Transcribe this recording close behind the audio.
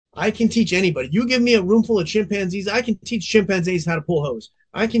I can teach anybody. You give me a room full of chimpanzees, I can teach chimpanzees how to pull hose.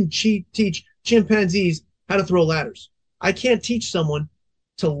 I can teach chimpanzees how to throw ladders. I can't teach someone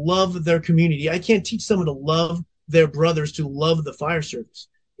to love their community. I can't teach someone to love their brothers, to love the fire service.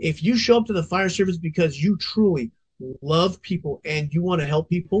 If you show up to the fire service because you truly love people and you want to help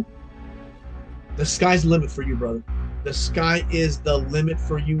people, the sky's the limit for you, brother. The sky is the limit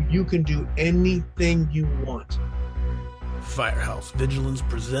for you. You can do anything you want. Firehouse Vigilance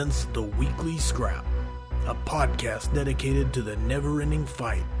presents The Weekly Scrap, a podcast dedicated to the never-ending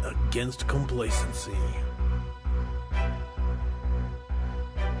fight against complacency.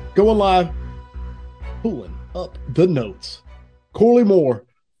 Going live, pulling up the notes. Corley Moore,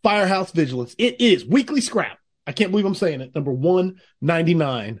 Firehouse Vigilance. It is Weekly Scrap. I can't believe I'm saying it. Number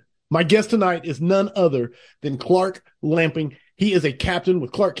 199. My guest tonight is none other than Clark Lamping. He is a captain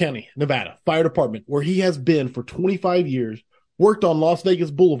with Clark County, Nevada Fire Department, where he has been for 25 years, worked on Las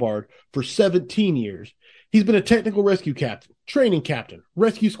Vegas Boulevard for 17 years. He's been a technical rescue captain, training captain,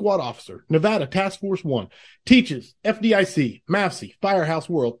 rescue squad officer, Nevada Task Force 1, teaches FDIC, MAFC, Firehouse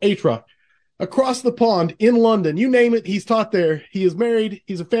World, ATROC, across the pond in London. You name it, he's taught there. He is married.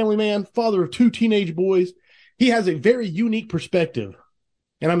 He's a family man, father of 2 teenage boys. He has a very unique perspective,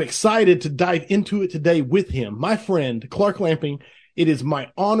 and I'm excited to dive into it today with him. My friend, Clark Lamping, it is my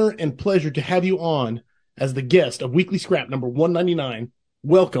honor and pleasure to have you on as the guest of Weekly Scrap number 199.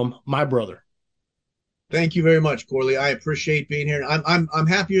 Welcome, my brother. Thank you very much, Corley. I appreciate being here. I'm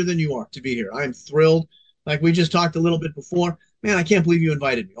happier than you are to be here. I'm thrilled. Like we just talked a little bit before, man, I can't believe you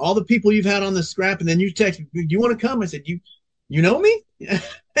invited me. All the people you've had on the scrap, and then you text me, "Do you want to come?" I said, "You know me?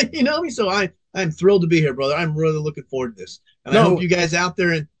 You know me." So I'm thrilled to be here, brother. I'm really looking forward to this. And I hope you guys out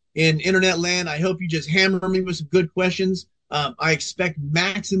there in internet land, I hope you just hammer me with some good questions. I expect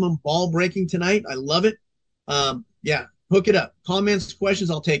maximum ball breaking tonight. I love it. Yeah, hook it up. Comments, questions,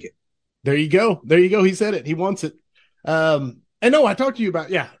 I'll take it. There you go. There you go. He said it. He wants it. And no, I talked to you about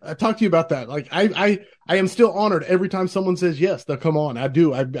that. Like I am still honored every time someone says yes, they'll come on. I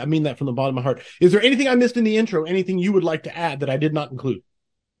do. I mean that from the bottom of my heart. Is there anything I missed in the intro? Anything you would like to add that I did not include?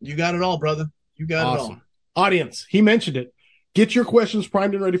 You got it all, brother. You got it all. Audience, he mentioned it. Get your questions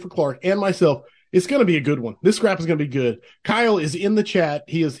primed and ready for Clark and myself. It's going to be a good one. This scrap is going to be good. Kyle is in the chat.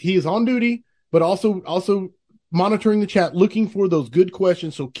 He is on duty, but also monitoring the chat, looking for those good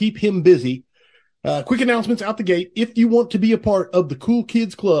questions. So keep him busy. Quick announcements out the gate. If you want to be a part of the Cool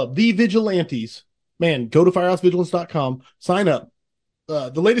Kids Club, the Vigilantes, man, go to firehousevigilance.com, sign up.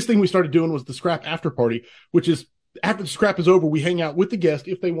 The latest thing we started doing was the scrap after party, which is after the scrap is over, we hang out with the guest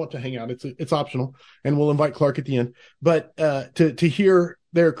if they want to hang out. It's optional, and we'll invite Clark at the end. But to hear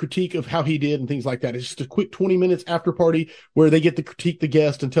their critique of how he did and things like that, it's just a quick 20 minutes after party where they get to critique the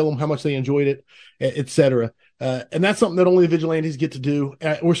guest and tell them how much they enjoyed it, etc. And that's something that only the Vigilantes get to do.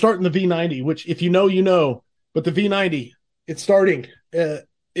 We're starting the V90, which if you know, you know. But the V90, it's starting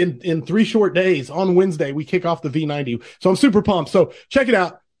in 3 short days. On Wednesday, we kick off the V90. So I'm super pumped. So check it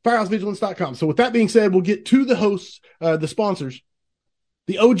out, firehousevigilance.com. So with that being said, we'll get to the hosts, the sponsors.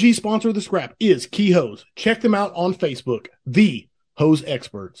 The OG sponsor of the scrap is Key Hose. Check them out on Facebook. The Hose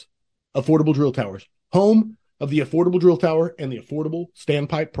Experts. Affordable Drill Towers. Home of the Affordable Drill Tower and the Affordable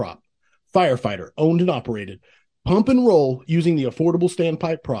Standpipe Prop. Firefighter, owned and operated. Pump and roll using the Affordable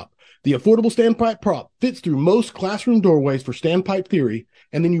Standpipe Prop. The Affordable Standpipe Prop fits through most classroom doorways for standpipe theory,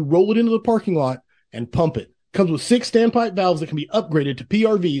 and then you roll it into the parking lot and pump it. Comes with 6 standpipe valves that can be upgraded to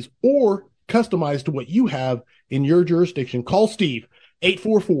PRVs or customized to what you have in your jurisdiction. Call Steve,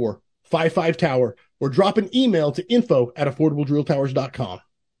 844-55-TOWER, or drop an email to info@affordabledrilltowers.com.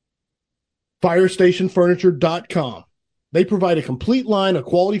 FirestationFurniture.com. They provide a complete line of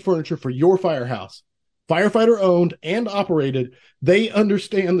quality furniture for your firehouse. Firefighter owned and operated, they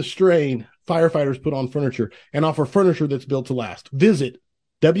understand the strain firefighters put on furniture and offer furniture that's built to last. Visit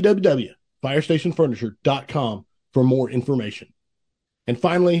www.firestationfurniture.com for more information. And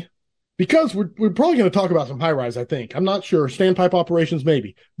finally, because we're probably going to talk about some high-rise, I think. I'm not sure. Standpipe operations,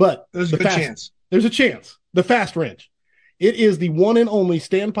 maybe. But there's a good chance. There's a chance. The Fast Wrench. It is the one and only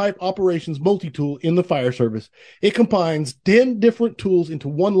standpipe operations multi-tool in the fire service. It combines 10 different tools into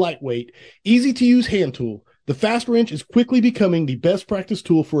one lightweight, easy-to-use hand tool. The Fast Wrench is quickly becoming the best practice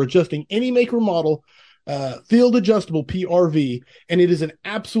tool for adjusting any make or model field-adjustable PRV, and it is an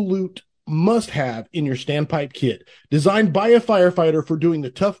absolute must-have in your standpipe kit. Designed by a firefighter for doing the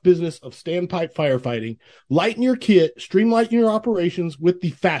tough business of standpipe firefighting. Lighten your kit, streamline your operations with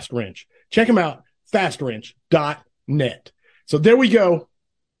the Fast Wrench. Check them out, fastwrench.net. So there we go.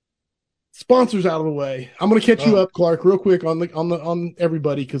 Sponsors out of the way. I'm going to catch you up, Clark, real quick on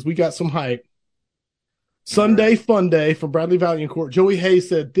everybody because we got some hype. Sunday Fun Day from Bradley Valiancourt. Joey Hayes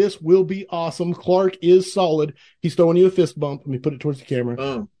said, "This will be awesome. Clark is solid." He's throwing you a fist bump. Let me put it towards the camera.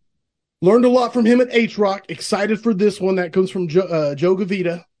 Oh. Learned a lot from him at H-Rock. Excited for this one. That comes from Joe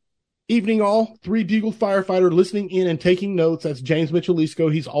Gavita. Evening all. 3 Bugle firefighter listening in and taking notes. That's James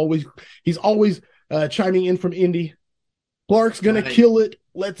Michelisco. He's always chiming in from Indy. Clark's going to kill it.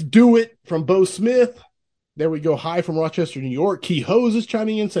 Let's do it from Bo Smith. There we go. Hi from Rochester, New York. Key Hose is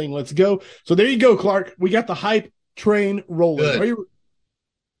chiming in saying, let's go. So there you go, Clark. We got the hype train rolling.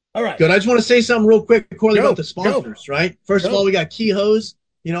 All right. Good. I just want to say something real quick, Corley, about the sponsors, right? First of all, we got Key Hose.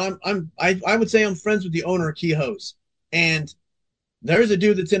 You know, I would say I'm friends with the owner of Key Hose. And there's a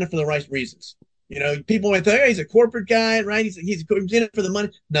dude that's in it for the right reasons. You know, people might think, hey, he's a corporate guy, right? He's in it for the money.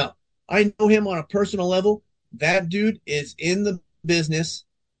 No, I know him on a personal level. That dude is in the business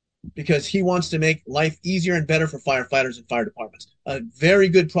because he wants to make life easier and better for firefighters and fire departments. A very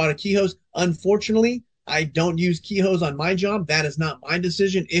good product, Key Hose. Unfortunately, I don't use Key Hose on my job. That is not my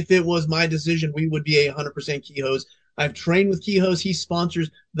decision. If it was my decision, we would be 100% Key Hose. I've trained with Key Hose. He sponsors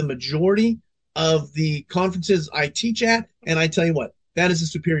the majority of the conferences I teach at, and I tell you what, that is a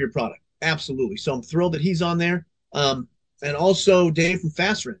superior product. Absolutely. So I'm thrilled that he's on there. And also Dave from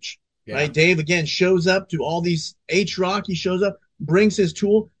Fast Wrench, right? Dave, again, shows up to all these H-Rock. He shows up, brings his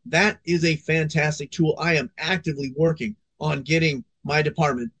tool. That is a fantastic tool. I am actively working on getting my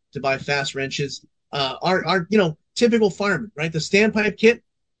department to buy Fast Wrenches. Our typical fireman, right? The standpipe kit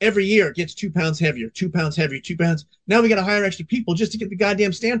every year gets 2 pounds heavier, 2 pounds heavier, 2 pounds. Now we got to hire extra people just to get the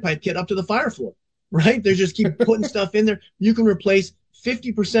goddamn standpipe kit up to the fire floor, right? They just keep putting stuff in there. You can replace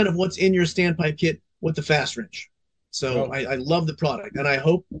 50% of what's in your standpipe kit with the Fast Wrench. So I love the product, and I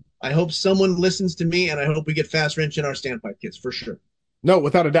hope someone listens to me, and I hope we get Fast Wrench in our standpipe kits for sure. No,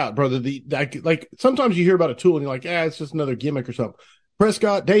 without a doubt, brother. Like sometimes you hear about a tool and you're like, it's just another gimmick or something.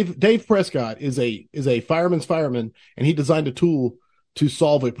 Dave Prescott is a fireman's fireman, and he designed a tool to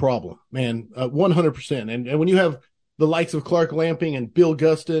solve a problem, man, 100%. And when you have the likes of Clark Lamping and Bill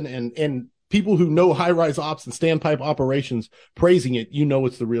Gustin and people who know high-rise ops and standpipe operations praising it, you know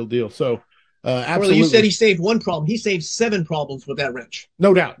it's the real deal. So absolutely. You said he saved one problem. He saved 7 problems with that wrench.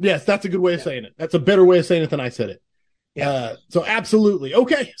 No doubt. Yes, that's a good way of saying it. That's a better way of saying it than I said it. Yeah. So absolutely.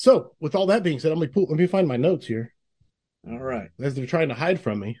 Okay. So with all that being said, let me find my notes here. All right. As they're trying to hide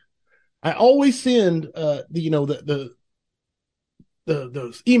from me. I always send the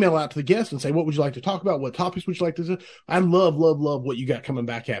email out to the guests and say, what would you like to talk about? What topics would you like to do? I love what you got coming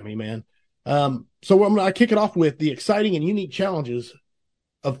back at me, man. So I'm going to kick it off with the exciting and unique challenges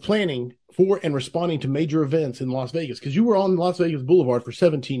of planning for and responding to major events in Las Vegas. Because you were on Las Vegas Boulevard for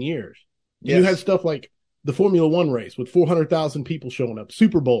 17 years. Yes. You had stuff like the Formula One race with 400,000 people showing up,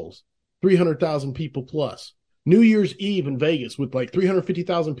 Super Bowls, 300,000 people plus, New Year's Eve in Vegas with like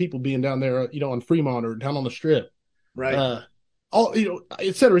 350,000 people being down there, on Fremont or down on the Strip. Right.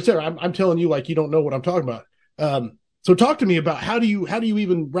 Et cetera, et cetera. I'm telling you, like, you don't know what I'm talking about. So talk to me about how do you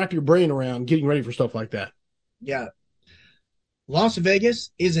even wrap your brain around getting ready for stuff like that? Yeah. Las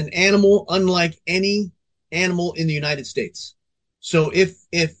Vegas is an animal unlike any animal in the United States. So if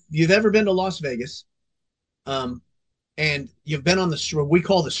you've ever been to Las Vegas, and you've been on what we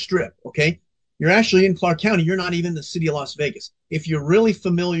call the Strip, okay? You're actually in Clark County. You're not even in the city of Las Vegas. If you're really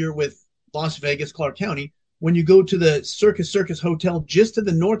familiar with Las Vegas, Clark County, when you go to the Circus Hotel, just to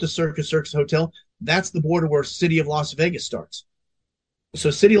the north of Circus Hotel, that's the border where City of Las Vegas starts.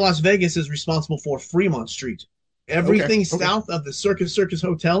 So City of Las Vegas is responsible for Fremont Street. Everything south of the Circus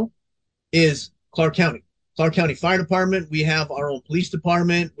Hotel is Clark County. Clark County Fire Department. We have our own police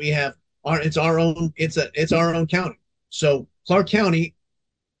department. We have it's our own county. So Clark County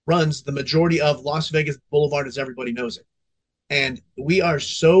runs the majority of Las Vegas Boulevard, as everybody knows it. And we are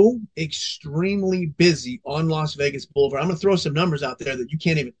so extremely busy on Las Vegas Boulevard. I'm going to throw some numbers out there that you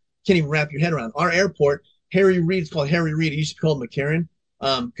can't even wrap your head around. Our airport, Harry Reid, it's called Harry Reid. It used to be called McCarran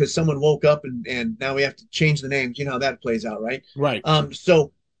because someone woke up and now we have to change the names. You know how that plays out, right? Right.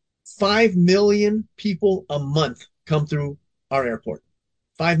 So 5 million people a month come through our airport.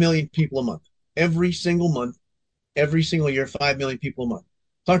 5 million people a month. Every single month, every single year, 5 million people a month.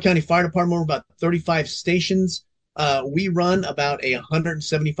 Clark County Fire Department, we're about 35 stations. We run about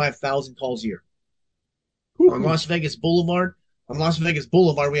 175,000 calls a year. Ooh. On Las Vegas Boulevard,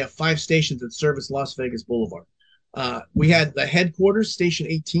 we have 5 stations that service Las Vegas Boulevard. We had the headquarters, Station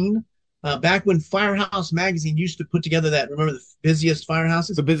 18. Back when Firehouse Magazine used to put together remember the busiest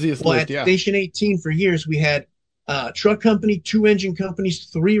firehouses? The busiest list, yeah. Station 18 for years, we had truck company, 2 engine companies,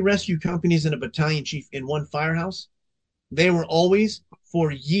 3 rescue companies, and a battalion chief in one firehouse. They were always,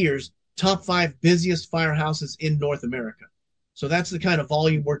 for years, top 5 busiest firehouses in North America. So that's the kind of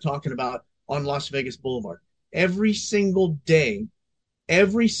volume we're talking about on Las Vegas Boulevard. Every single day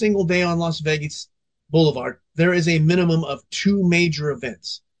on Las Vegas Boulevard, there is a minimum of 2 major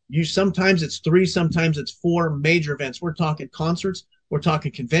events. Sometimes it's 3, sometimes it's 4 major events. We're talking concerts, we're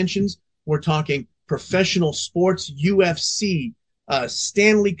talking conventions, we're talking professional sports, UFC,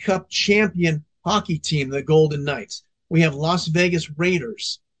 Stanley Cup champion hockey team, the Golden Knights. We have Las Vegas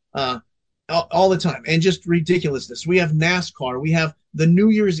Raiders all the time, and just ridiculousness. We have NASCAR. We have the New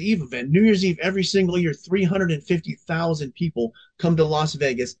Year's Eve event. New Year's Eve every single year, 350,000 people come to Las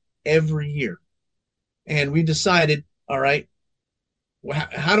Vegas every year. And we decided, all right,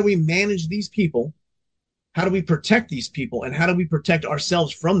 how do we manage these people? How do we protect these people? And how do we protect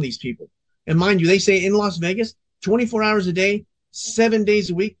ourselves from these people? And mind you, they say in Las Vegas, 24 hours a day, 7 days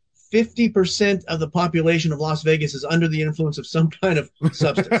a week, 50% of the population of Las Vegas is under the influence of some kind of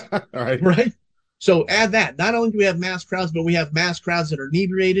substance. All right. Right? So add that. Not only do we have mass crowds, but we have mass crowds that are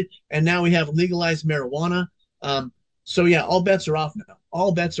inebriated, and now we have legalized marijuana. So yeah, all bets are off now.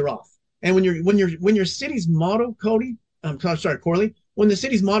 All bets are off. And when your city's motto, Corley, when the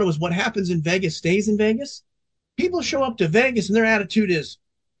city's motto is what happens in Vegas stays in Vegas, people show up to Vegas and their attitude is,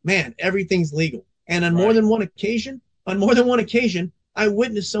 man, everything's legal. And on more than one occasion, I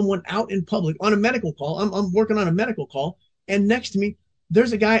witnessed someone out in public on a medical call. I'm working on a medical call, and next to me,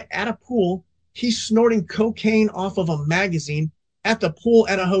 there's a guy at a pool. He's snorting cocaine off of a magazine at the pool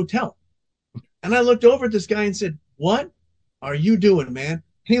at a hotel. And I looked over at this guy and said, "What are you doing, man?" And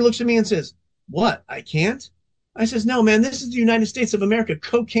he looks at me and says, "What? I can't?" I says, "No, man, this is the United States of America.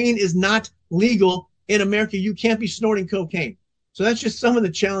 Cocaine is not legal in America. You can't be snorting cocaine." So that's just some of the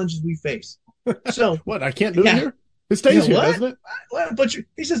challenges we face. So what? I can't do it here? It stays here, doesn't it? But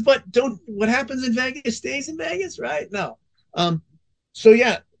he says, "But what happens in Vegas stays in Vegas, right?" No. So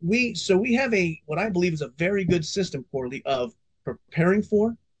yeah, we have what I believe is a very good system, Corley, of preparing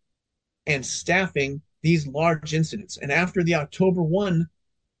for and staffing these large incidents. And after the October 1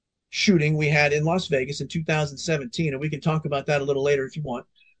 shooting we had in Las Vegas in 2017, and we can talk about that a little later if you want.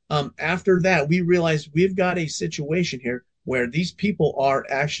 After that, we realized we've got a situation here where these people are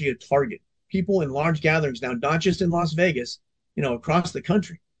actually a target. People in large gatherings now, not just in Las Vegas, across the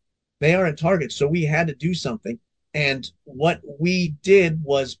country, they are a target. So we had to do something. And what we did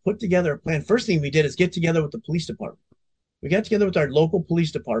was put together a plan. First thing we did is get together with the police department. We got together with our local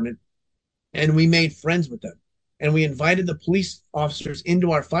police department, and we made friends with them. And we invited the police officers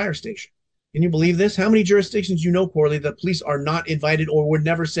into our fire station. Can you believe this? How many jurisdictions Corley, the police are not invited or would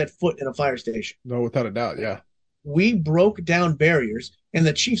never set foot in a fire station? No, without a doubt, yeah. We broke down barriers, and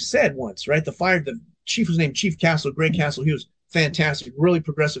the chief said once, right? The chief was named Chief Castle, Greg Castle. He was fantastic, really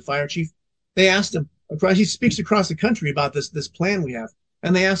progressive fire chief. They asked him, he speaks across the country about this plan we have,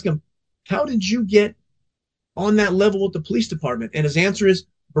 and they ask him, "How did you get on that level with the police department?" And his answer is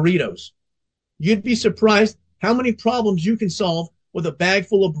burritos. You'd be surprised how many problems you can solve with a bag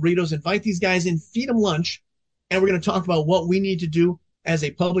full of burritos. Invite these guys in, feed them lunch, and we're going to talk about what we need to do as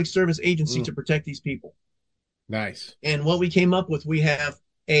a public service agency to protect these people. Nice. And what we came up with, we have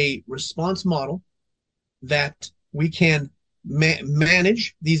a response model that we can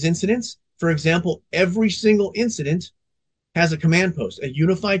manage these incidents. For example, every single incident has a command post, a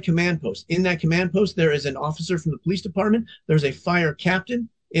unified command post. In that command post, there is an officer from the police department. There's a fire captain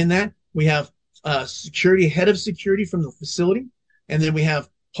in that. We have head of security from the facility. And then we have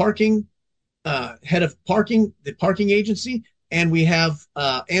parking, head of parking, the parking agency, and we have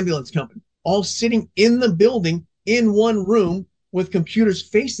ambulance company, all sitting in the building in one room with computers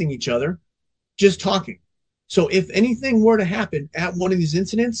facing each other, just talking. So if anything were to happen at one of these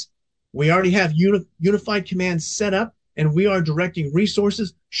incidents, we already have unified command set up, and we are directing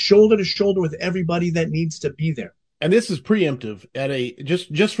resources shoulder to shoulder with everybody that needs to be there. And this is preemptive at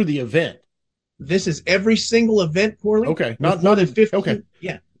just for the event. This is every single event, Corley. Okay, not more than 50. Okay,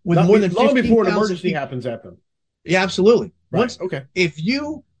 yeah, with more than 15, long before an emergency happens at them. Yeah, absolutely. Right. Okay. If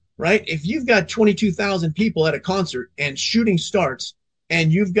you've got 22,000 people at a concert and shooting starts,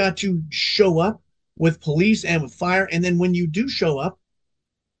 and you've got to show up with police and with fire, and then when you do show up,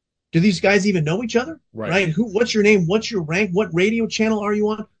 do these guys even know each other? Right? What's your name? What's your rank? What radio channel are you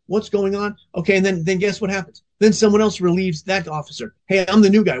on? What's going on? Okay, and then guess what happens? Then someone else relieves that officer. Hey, I'm the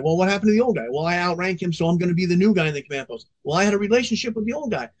new guy. Well, what happened to the old guy? Well, I outrank him, so I'm going to be the new guy in the command post. Well, I had a relationship with the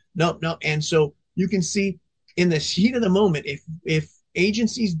old guy. No. And so you can see in the heat of the moment, if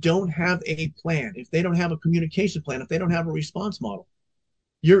agencies don't have a plan, if they don't have a communication plan, if they don't have a response model,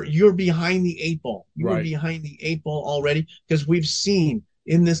 you're behind the 8 ball. You're behind the 8 ball already, because we've seen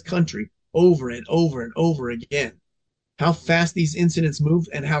in this country over and over and over again how fast these incidents move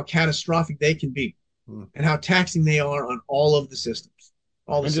and how catastrophic they can be and how taxing they are on all of the systems.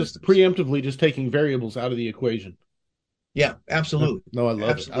 all the And just systems. preemptively just taking variables out of the equation. Yeah, absolutely. No, I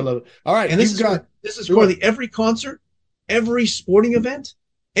love Absolutely. it. I love it. All right. And this is Corley, every concert, every sporting event,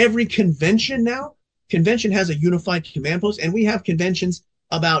 every convention now. Convention has a unified command post, and we have conventions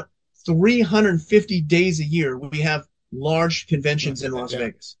about 350 days a year. We have large conventions in Las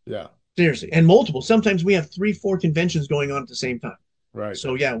Vegas. Yeah. Seriously. And multiple. Sometimes we have 3-4 conventions going on at the same time. Right.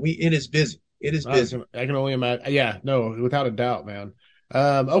 So yeah, it is busy. It is busy. I can only imagine. Yeah, no, without a doubt, man.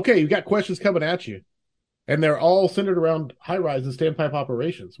 Okay, you got questions coming at you. And they're all centered around high-rise and standpipe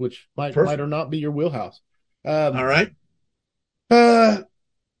operations, which might or not be your wheelhouse. All right. Kyle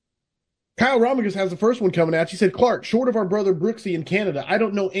Romigus has the first one coming out. He said, Clark, short of our brother Brooksy in Canada, I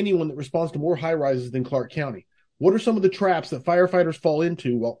don't know anyone that responds to more high-rises than Clark County. What are some of the traps that firefighters fall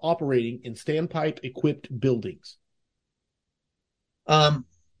into while operating in standpipe-equipped buildings? Thank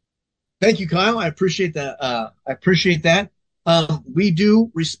you, Kyle. I appreciate that. We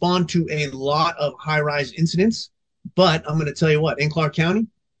do respond to a lot of high-rise incidents, but I'm going to tell you what, in Clark County,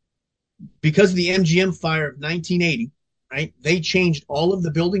 because of the MGM fire of 1980, right, they changed all of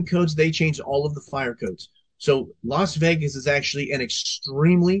the building codes. They changed all of the fire codes. So Las Vegas is actually an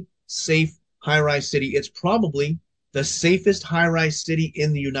extremely safe high-rise city. It's probably the safest high-rise city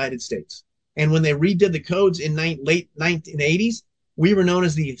in the United States. And when they redid the codes in late 1980s, we were known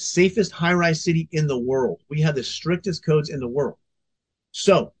as the safest high-rise city in the world. We had the strictest codes in the world.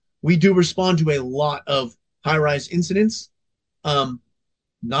 So we do respond to a lot of high-rise incidents. Not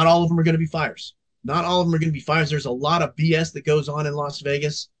all of them are going to be fires. Not all of them are going to be fires. There's a lot of BS that goes on in Las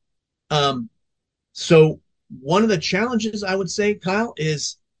Vegas. So one of the challenges I would say, Kyle,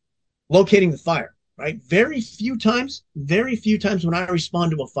 is locating the fire, right? Very few times when I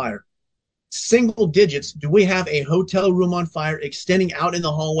respond to a fire, single digits, do we have a hotel room on fire extending out in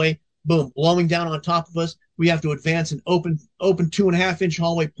the hallway, boom, blowing down on top of us. We have to advance an open 2.5-inch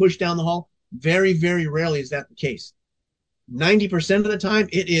hallway, push down the hall. Very, very rarely is that the case. 90% of the time,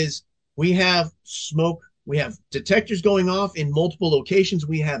 it is we have smoke. We have detectors going off in multiple locations.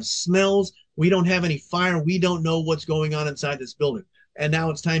 We have smells. We don't have any fire. We don't know what's going on inside this building. And now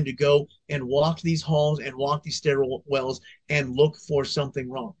it's time to go and walk these halls and walk these stairwells and look for something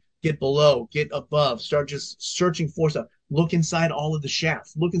wrong. Get below, get above, start just searching for stuff. Look inside all of the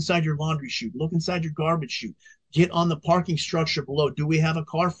shafts. Look inside your laundry chute. Look inside your garbage chute. Get on the parking structure below. Do we have a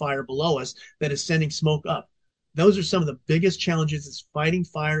car fire below us that is sending smoke up? Those are some of the biggest challenges is fighting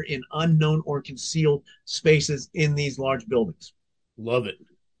fire in unknown or concealed spaces in these large buildings. Love it.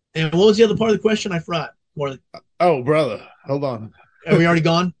 And what was the other part of the question I forgot? Oh, brother. Hold on. Are we already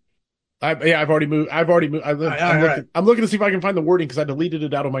gone? I've already moved. I'm looking to see if I can find the wording because I deleted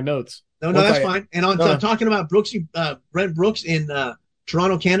it out of my notes. No, that's fine. And I'm talking about Brent Brooks in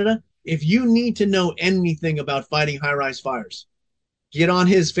Toronto, Canada. If you need to know anything about fighting high-rise fires, get on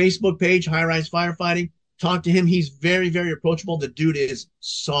his Facebook page, High Rise Firefighting. Talk to him. He's very, very approachable. The dude is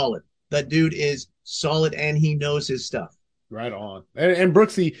solid. And he knows his stuff. Right on. And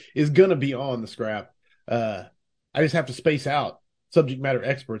Brooksy is going to be on the scrap. I just have to space out subject matter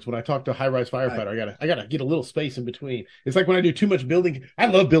experts. When I talk to a high-rise firefighter, right. I gotta get a little space in between. It's like when I do too much building. I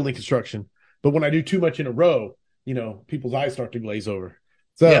love building construction, but when I do too much in a row, people's eyes start to glaze over.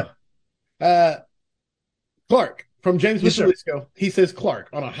 So, Clark from James Michellisco, he says, Clark,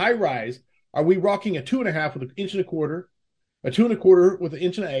 on a high-rise, are we rocking a 2.5 with 1.25 inches, a 2.25 with 1.1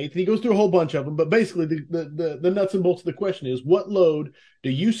 inches? And he goes through a whole bunch of them, but basically the nuts and bolts of the question is, what load do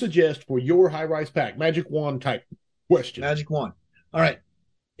you suggest for your high-rise pack? Magic wand type question. Magic wand. All right.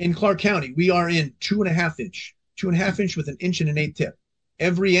 In Clark County, we are in 2.5 inch, 2.5 inch with 1 1/8 inch tip.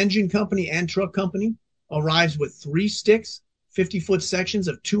 Every engine company and truck company arrives with 3 sticks, 50-foot sections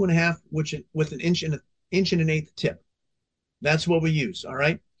of 2.5, which with 1 inch and 1/8 inch tip. That's what we use. All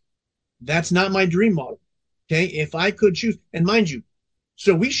right. That's not my dream model. Okay. If I could choose, and mind you,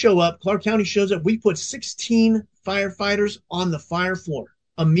 so we show up, Clark County shows up, we put 16 firefighters on the fire floor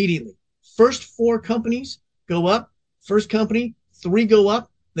immediately. First 4 companies go up. First company, 3 go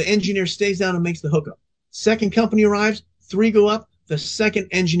up, the engineer stays down and makes the hookup. Second company arrives, 3 go up, the second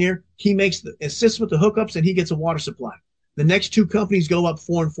engineer, he assists with the hookups and he gets a water supply. The next 2 companies go up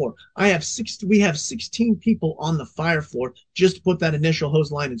 4 and 4. We have 16 people on the fire floor just to put that initial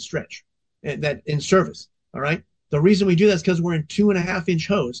hose line in stretch, that in service. All right. The reason we do that is because we're in 2.5 inch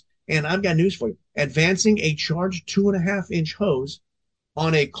hose. And I've got news for you. Advancing a charged 2.5 inch hose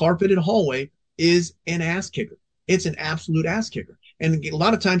on a carpeted hallway is an ass kicker. It's an absolute ass kicker. And a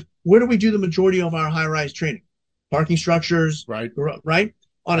lot of times, where do we do the majority of our high-rise training? Parking structures, right?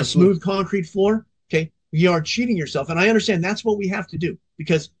 On a smooth concrete floor. Okay. You are cheating yourself. And I understand that's what we have to do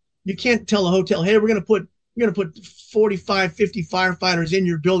because you can't tell a hotel, hey, we're going to put you're going to put 45, 50 firefighters in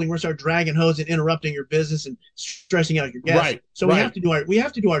your building. We're going to start dragging hose and interrupting your business and stressing out your guests. Right. So we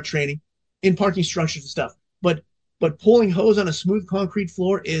have to do our training in parking structures and stuff. But pulling hose on a smooth concrete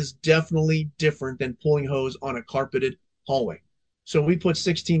floor is definitely different than pulling hose on a carpeted hallway. So we put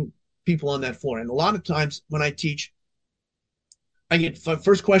 16 people on that floor. And a lot of times when I teach, I get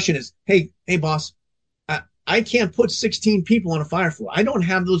first question is, hey boss, I can't put 16 people on a fire floor. I don't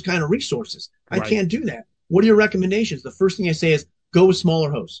have those kind of resources. I can't do that. What are your recommendations? The first thing I say is go with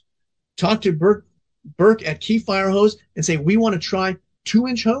smaller hose. Talk to Burke at Key Fire Hose and say, we want to try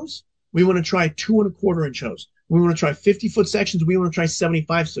 2-inch hose. We want to try 2¼ inch hose. We want to try 50-foot sections. We want to try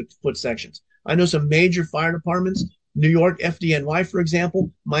 75-foot sections. I know some major fire departments, New York FDNY, for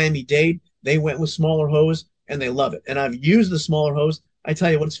example, Miami-Dade, they went with smaller hose and they love it. And I've used the smaller hose. I tell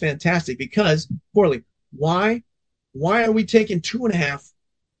you what, it's fantastic because, Corley, why are we taking 2.5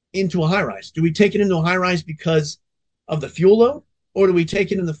 into a high rise? Do we take it into a high rise because of the fuel load, or do we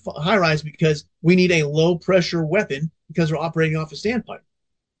take it in the high rise because we need a low pressure weapon because we're operating off a standpipe?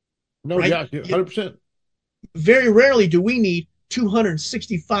 No, right? Yeah, 100%. Very rarely do we need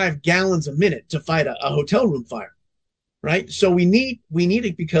 265 gallons a minute to fight a hotel room fire, right? So we need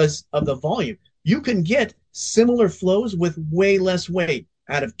it because of the volume. You can get similar flows with way less weight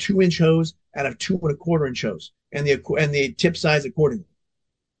out of 2-inch hose, out of 2¼ inch hose, and the tip size accordingly.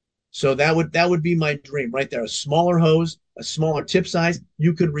 So that would be my dream right there. A smaller hose, a smaller tip size.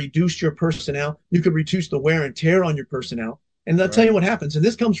 You could reduce your personnel. You could reduce the wear and tear on your personnel. And I'll tell you what happens. And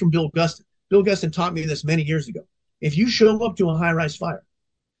this comes from Bill Gustin. Bill Gustin taught me this many years ago. If you show up to a high-rise fire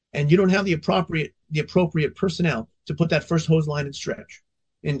and you don't have the appropriate personnel to put that first hose line in stretch,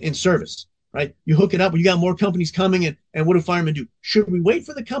 in service, right? You hook it up. You got more companies coming, and what do firemen do? Should we wait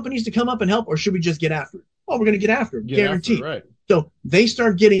for the companies to come up and help, or should we just get after it? Oh, we're going to get after it, guaranteed. Right. So they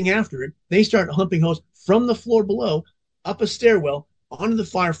start getting after it. They start humping hose from the floor below, up a stairwell, onto the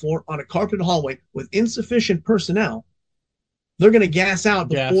fire floor, on a carpeted hallway with insufficient personnel. They're going to gas out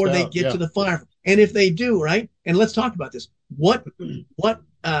before they get to the fire. And if they do, right? And let's talk about this. What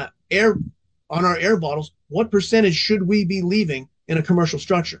air on our air bottles, what percentage should we be leaving in a commercial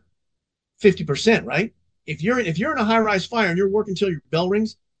structure? 50%, right? If you're in a high-rise fire and you're working until your bell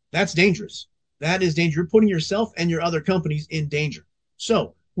rings, that's dangerous. That is dangerous. You're putting yourself and your other companies in danger.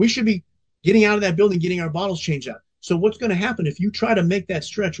 So we should be getting out of that building, getting our bottles changed out. So what's going to happen if you try to make that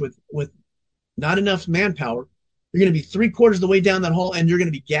stretch with not enough manpower? You're going to be 3/4 of the way down that hall, and you're going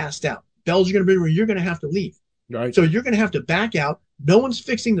to be gassed out. Bells are going to be where you're going to have to leave. Right. So you're going to have to back out. No one's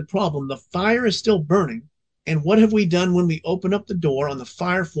fixing the problem. The fire is still burning. And what have we done when we open up the door on the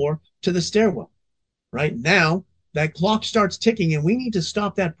fire floor to the stairwell? Right now, that clock starts ticking, and we need to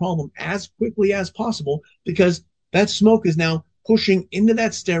stop that problem as quickly as possible because that smoke is now pushing into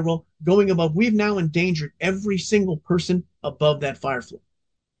that stairwell, going above. We've now endangered every single person above that fire floor.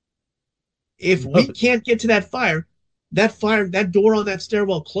 If we can't get to that door on that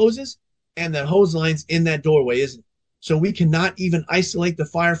stairwell closes, and that hose line's in that doorway, isn't it? So we cannot even isolate the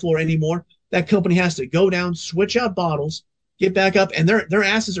fire floor anymore. That company has to go down, switch out bottles, get back up, and their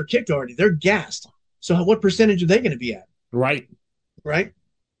asses are kicked already. They're gassed. So what percentage are they going to be at? Right.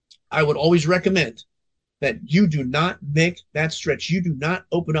 I would always recommend that you do not make that stretch. You do not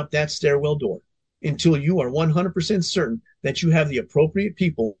open up that stairwell door until you are 100% certain that you have the appropriate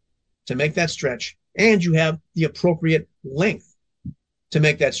people to make that stretch and you have the appropriate length to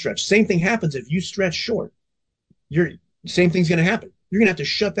make that stretch. Same thing happens if you stretch short. Same thing's going to happen. You're going to have to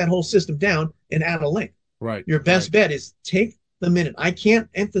shut that whole system down and add a length. Right. Your best bet is take the minute. I can't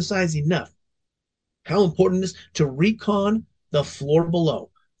emphasize enough how important it is to recon the floor below.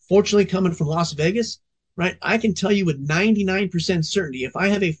 Fortunately, coming from Las Vegas, right, I can tell you with 99% certainty, if I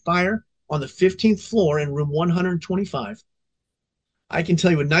have a fire on the 15th floor in room 125, I can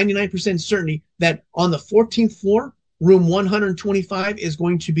tell you with 99% certainty that on the 14th floor, room 125 is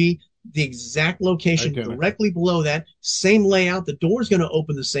going to be the exact location directly below that. Same layout. The door is going to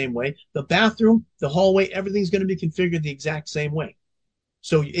open the same way. The bathroom, the hallway, everything's going to be configured the exact same way.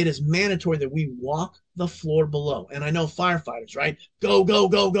 So it is mandatory that we walk the floor below. And I know firefighters, right? Go, go,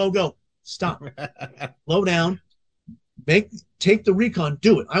 go, go, go. Stop. Slow down. Take the recon.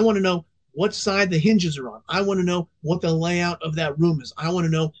 Do it. I want to know what side the hinges are on. I want to know what the layout of that room is. I want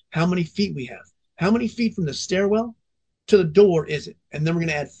to know how many feet we have. How many feet from the stairwell to the door is it? And then we're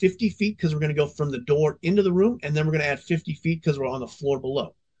going to add 50 feet because we're going to go from the door into the room. And then we're going to add 50 feet because we're on the floor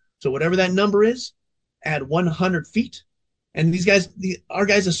below. So whatever that number is, add 100 feet. And these guys, our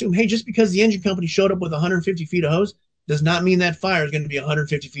guys assume, hey, just because the engine company showed up with 150 feet of hose does not mean that fire is going to be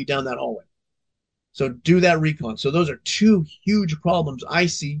 150 feet down that hallway. So do that recon. So those are two huge problems I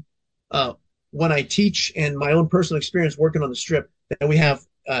see when I teach and my own personal experience working on the strip that we have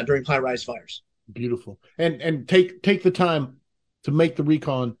during high rise fires. Beautiful. And take the time to make the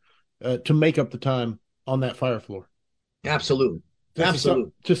recon, to make up the time on that fire floor. Absolutely.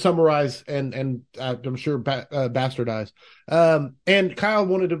 Absolutely. To summarize and I'm sure bastardize. And Kyle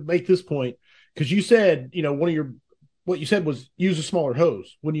wanted to make this point because you said, what you said was use a smaller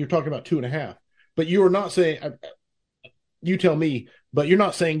hose when you're talking about 2.5, but you are not saying, you tell me, but you're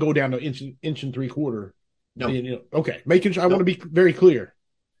not saying go down to inch and 3/4. No. Okay. Making sure I want to be very clear.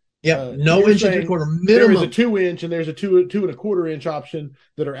 Yeah. No inch and 3/4 minimum. There is a 2 inch and there's a 2.25 inch option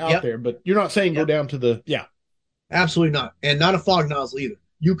that are out there, but you're not saying go down to the, Absolutely not. And not a fog nozzle either.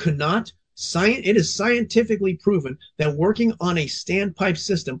 You cannot, it is scientifically proven that working on a standpipe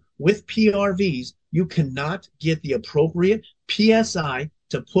system with PRVs, you cannot get the appropriate PSI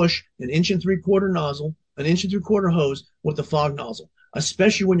to push an inch and 3/4 nozzle, an inch and 3/4 hose with the fog nozzle,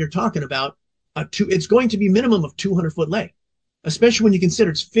 especially when you're talking about it's going to be minimum of 200-foot lay, especially when you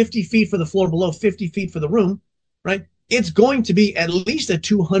consider it's 50 feet for the floor below, 50 feet for the room, right? It's going to be at least a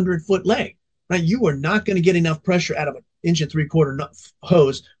 200-foot lay. Right, you are not going to get enough pressure out of an inch and 3/4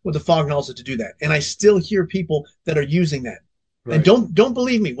 hose with a fog nozzle to do that. And I still hear people that are using that. Right. And don't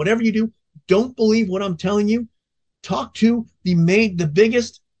believe me. Whatever you do, don't believe what I'm telling you. Talk to the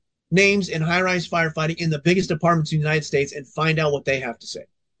biggest names in high-rise firefighting in the biggest departments in the United States and find out what they have to say.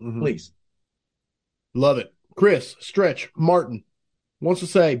 Mm-hmm. Please. Love it. Chris Stretch Martin wants to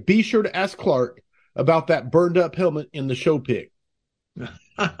say, be sure to ask Clark about that burned up helmet in the show pic.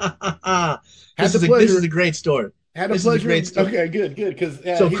 This is a great story. This is a great story. Okay, good. Because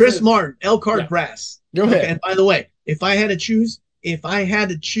so Chris Martin, Elkhart Brass. Go ahead. And by the way, if I had to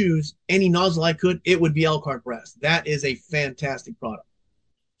choose any nozzle I could, it would be Elkhart Brass. That is a fantastic product.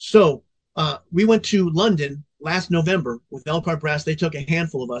 So we went to London last November with Elkhart Brass. They took a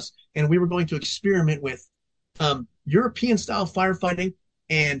handful of us, and we were going to experiment with European style firefighting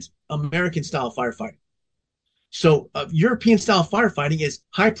and American style firefighting. So European style firefighting is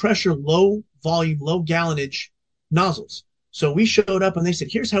high pressure, low volume, low gallonage nozzles. So we showed up and they said,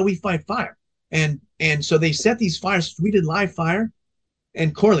 here's how we fight fire. And so they set these fires. We did live fire.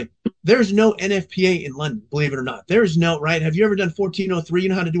 And Corley, there's no NFPA in London, believe it or not. There's no, right? Have you ever done 1403? You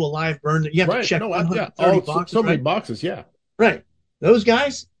know how to do a live burn? You have to check 130 boxes. So many boxes, yeah. Right. Those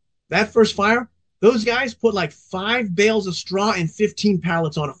guys, that first fire, those guys put like 5 bales of straw and 15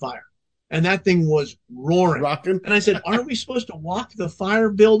 pallets on a fire. And that thing was roaring. Rocking. And I said, aren't we supposed to walk the fire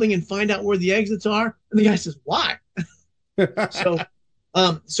building and find out where the exits are? And the guy says, why?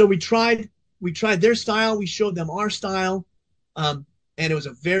 So we tried their style. We showed them our style. And it was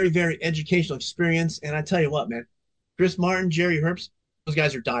a very, very educational experience. And I tell you what, man, Chris Martin, Jerry Herbst, those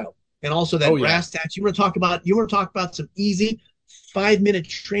guys are dialed. And also that brass tacks. You want to talk about some easy 5-minute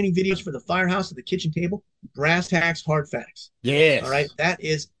training videos for the firehouse at the kitchen table? Brass tacks, hard facts. Yes. All right. That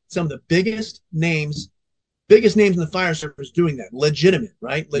is some of the biggest names in the fire service doing that. Legitimate,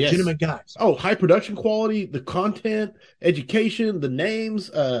 right? Legitimate guys. Oh, high production quality, the content, education, the names,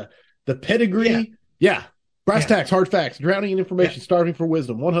 the pedigree. Yeah. Brass tacks, hard facts, drowning in information, starving for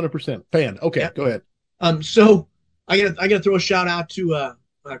wisdom. 100% fan. Okay, go ahead. So I gotta throw a shout out to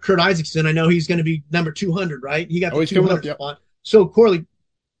Kurt Isaacson. I know he's going to be number 200, right? He got the 200 spot. So Corley,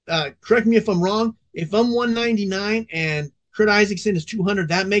 correct me if I'm wrong. If I'm 199 and Kurt Isaacson is 200,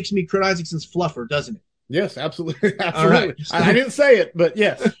 that makes me Kurt Isaacson's fluffer, doesn't it? Yes, absolutely. All right. I didn't say it, but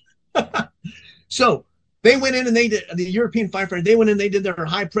yes. So they went in and they did the European firefighter. They went in, they did their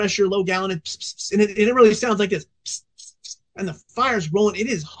high pressure, low gallon, and it really sounds like this. And the fire's rolling. It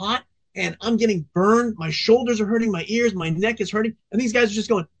is hot, and I'm getting burned. My shoulders are hurting, my ears, my neck is hurting, and these guys are just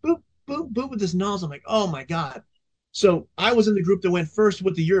going boop, boop, boop with this nozzle. I'm like, oh my God. So I was in the group that went first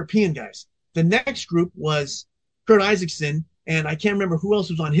with the European guys. The next group was Kurt Isaacson, and I can't remember who else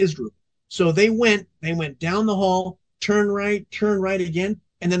was on his group. So they went down the hall, turn right again,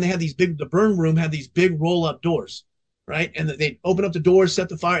 and then they had the burn room had these big roll-up doors, right? And they open up the doors, set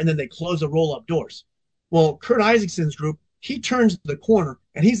the fire, and then they close the roll-up doors. Well, Kurt Isaacson's group, he turns the corner,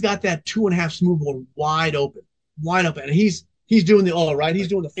 and he's got that 2.5 smooth door wide open, and he's doing the all right. He's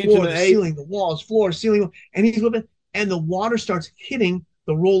doing the floor, the ceiling, the walls, floor, ceiling, and he's whipping, and the water starts hitting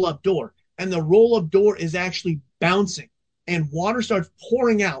the roll-up door, and the roll-up door is actually bouncing, and water starts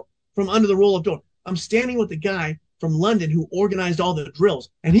pouring out from under the roll-up door. I'm standing with the guy from London who organized all the drills,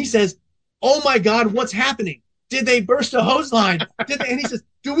 and he says, "Oh my God, what's happening? Did they burst a hose line? And he says,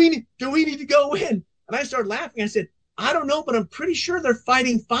 "Do we need to go in?" And I started laughing. I said, "I don't know, but I'm pretty sure they're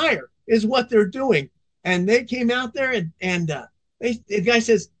fighting fire is what they're doing." And they came out there, and the guy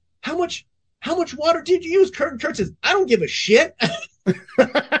says, "How much water did you use?" Kurt says, "I don't give a shit."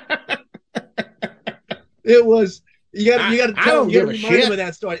 It was you got to I tell don't him, you give got a to remind him shit. of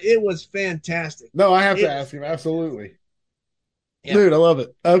that story. It was fantastic. No, I have to It, ask him. Absolutely. yeah. Dude, I love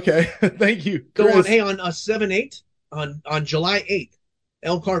it. Okay. Thank you, So Chris. on 7/8 on July 8th,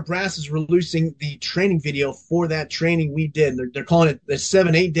 Elkhart Brass is releasing the training video for that training we did. They're calling it the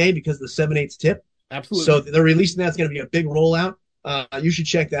 7/8 day because the 7/8 tip. Absolutely. So they're releasing that. It's going to be a big rollout. You should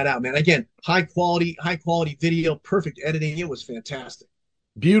check that out, man. Again, high quality video, perfect editing. It was fantastic.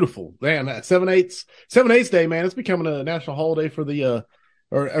 Beautiful, man. That 7/8 day, man. It's becoming a national holiday for the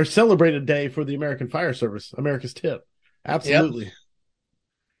or celebrated day for the American Fire Service, America's tip. Absolutely.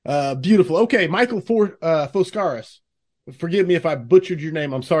 Yep. Beautiful. Okay, Michael Foscaris. Forgive me if I butchered your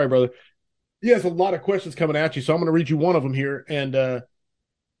name. I'm sorry, brother. He has a lot of questions coming at you, so I'm going to read you one of them here. And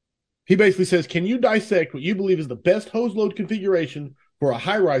he basically says, can you dissect what you believe is the best hose load configuration for a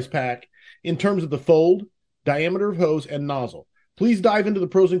high-rise pack in terms of the fold, diameter of hose, and nozzle? Please dive into the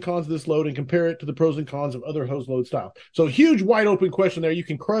pros and cons of this load and compare it to the pros and cons of other hose load styles. So huge, wide open question there. You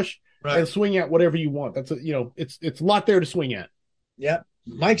can crush and swing at whatever you want. That's it's a lot there to swing at. Yep.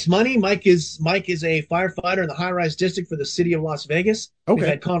 Mike's money. Mike is a firefighter in the high-rise district for the city of Las Vegas. Okay. We've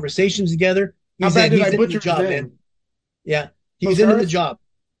had conversations together. How bad did I butcher the job, man? Yeah, he's into the job.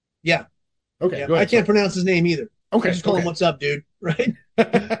 Yeah. Okay. Yeah. Go ahead, I can't pronounce his name either. Okay. I just call him "What's up, dude?" Right.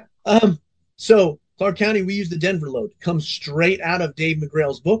 So Clark County, we use the Denver load. Comes straight out of Dave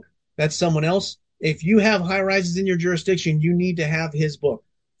McGrail's book. That's someone else. If you have high rises in your jurisdiction, you need to have his book.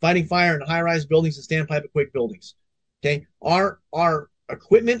 Fighting fire in high-rise buildings and standpipe equipped buildings. Okay. Our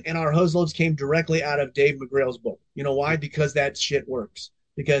equipment and our hose loads came directly out of Dave McGrail's book. You know why? Because that shit works.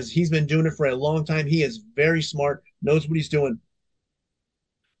 Because he's been doing it for a long time. He is very smart, knows what he's doing.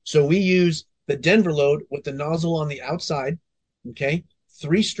 So we use the Denver load with the nozzle on the outside. Okay.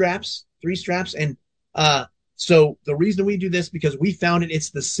 Three straps. And so the reason we do this, because we found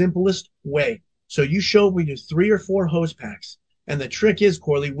it's the simplest way. So we do 3 or 4 hose packs. And the trick is,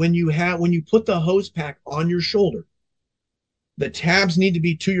 Corley, when you put the hose pack on your shoulder, the tabs need to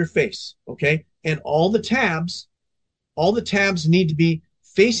be to your face, okay? And all the tabs need to be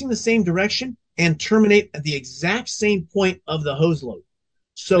facing the same direction and terminate at the exact same point of the hose load.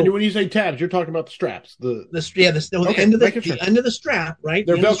 So when you say tabs, you're talking about the straps, the end of the strap, right?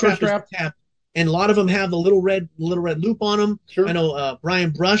 They're Velcro strap. And a lot of them have the little red loop on them. Sure. I know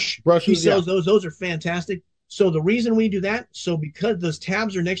Brian Brush, he sells those. Those are fantastic. So the reason we do that, because those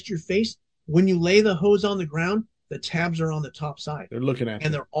tabs are next to your face, when you lay the hose on the ground, the tabs are on the top side. They're looking at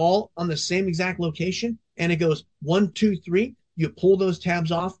and they're all on the same exact location. And it goes 1, 2, 3. You pull those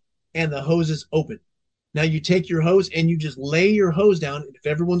tabs off, and the hose is open. Now you take your hose and you just lay your hose down. If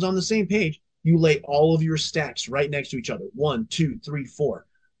everyone's on the same page, you lay all of your stacks right next to each other. 1, 2, 3, 4.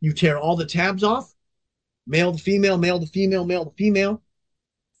 You tear all the tabs off. Male to female, male to female, male to female.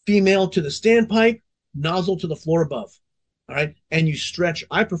 Female to the standpipe. Nozzle to the floor above. All right. And you stretch.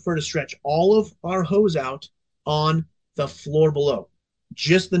 I prefer to stretch all of our hose out on the floor below.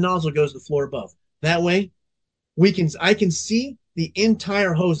 Just the nozzle goes to the floor above. That way, I can see the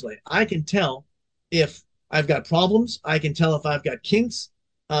entire hose lay. I can tell if I've got problems. I can tell if I've got kinks.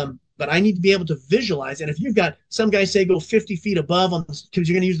 But I need to be able to visualize. And if you've got, some guys say go 50 feet above because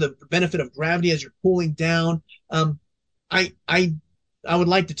you're going to use the benefit of gravity as you're pulling down. I would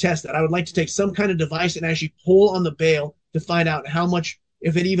like to test that. I would like to take some kind of device and actually pull on the bail to find out how much,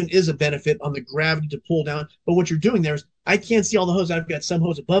 if it even is a benefit on the gravity to pull down. But what you're doing there is I can't see all the hose. I've got some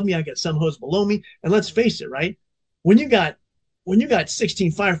hose above me. I've got some hose below me. And let's face it, right? When you got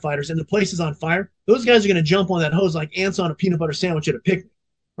 16 firefighters and the place is on fire, those guys are going to jump on that hose like ants on a peanut butter sandwich at a picnic,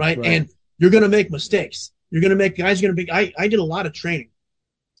 right? And you're going to make mistakes. I did a lot of training.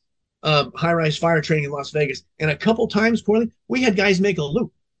 High-rise fire training in Las Vegas. And a couple times, Corley, we had guys make a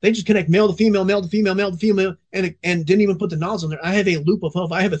loop. They just connect male to female, male to female, male to female, and didn't even put the nozzle in there. I have a loop of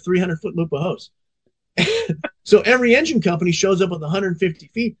hose. I have a 300-foot loop of hose. So every engine company shows up with 150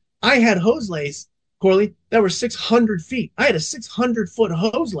 feet. I had hose lays, Corley, that were 600 feet. I had a 600-foot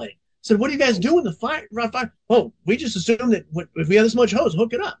hose lay. I said, what are you guys doing? The fire? Oh, we just assumed that if we have this much hose,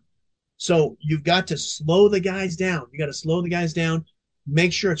 hook it up. So you've got to slow the guys down.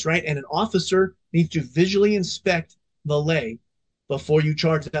 Make sure it's right. And an officer needs to visually inspect the lay before you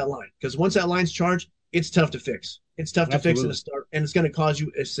charge that line. Because once that line's charged, it's tough to fix. It's tough to fix in a start, and it's going to cause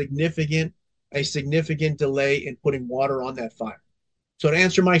you a significant delay in putting water on that fire. So to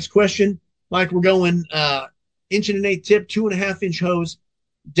answer Mike's question, Mike, we're going 1 1/8 tip, 2.5-inch hose,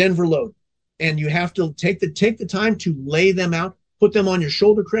 Denver load. And you have to take the time to lay them out, put them on your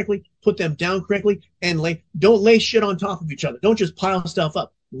shoulder correctly, put them down correctly, and don't lay shit on top of each other. Don't just pile stuff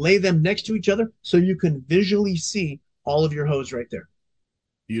up. Lay them next to each other so you can visually see all of your hose right there.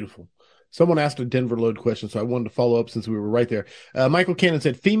 Beautiful. Someone asked a Denver load question, so I wanted to follow up since we were right there. Michael Cannon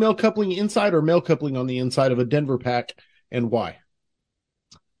said, female coupling inside or male coupling on the inside of a Denver pack, and why?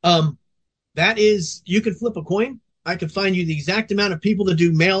 That is, you can flip a coin. I could find you the exact amount of people that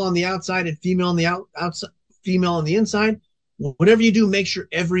do male on the outside and female on the outside, female on the inside. Whatever you do, make sure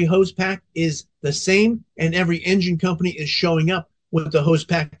every hose pack is the same and every engine company is showing up with the hose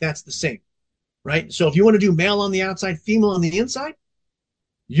pack that's the same, right? So if you want to do male on the outside, female on the inside,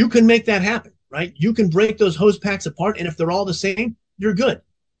 you can make that happen, right? You can break those hose packs apart, and if they're all the same, you're good.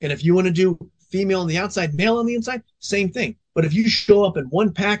 And if you want to do female on the outside, male on the inside, same thing. But if you show up and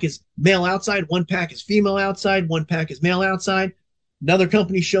one pack is male outside, one pack is female outside, one pack is male outside, another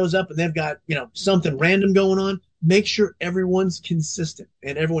company shows up and they've got, something random going on, make sure everyone's consistent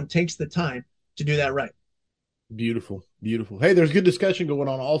and everyone takes the time to do that right. Beautiful, beautiful. Hey, there's good discussion going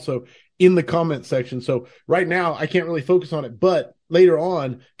on also in the comment section. So right now I can't really focus on it, but later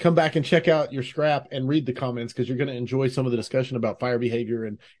on, come back and check out your scrap and read the comments because you're going to enjoy some of the discussion about fire behavior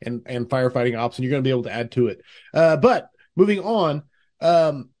and firefighting ops, and you're going to be able to add to it. But moving on,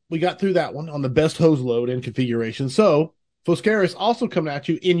 we got through that one on the best hose load and configuration. So Foscaris also coming at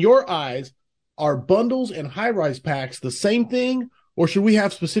you. In your eyes, are bundles and high-rise packs the same thing? Or should we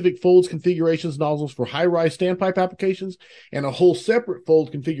have specific folds, configurations, nozzles for high-rise standpipe applications and a whole separate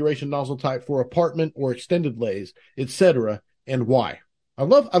fold configuration nozzle type for apartment or extended lays, etc., and why? I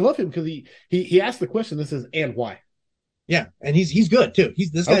love him because he asked the question that says, and why? Yeah, and he's good too.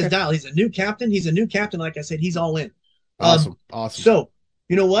 This guy's dialed. He's a new captain. Like I said, he's all in. Awesome. So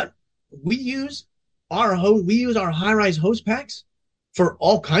you know what? We use our high-rise hose packs for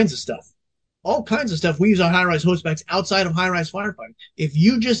all kinds of stuff. We use our high-rise hose packs outside of high-rise firefighting. If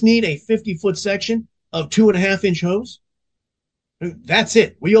you just need a 50-foot section of 2.5-inch hose, that's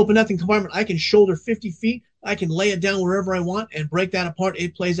it. We open nothing compartment. I can shoulder 50 feet. I can lay it down wherever I want and break that apart.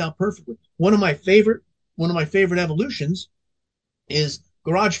 It plays out perfectly. One of my favorite evolutions is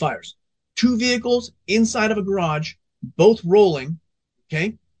garage fires. 2 vehicles inside of a garage, both rolling.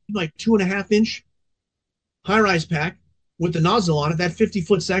 Okay, like 2.5-inch high-rise pack with the nozzle on it, that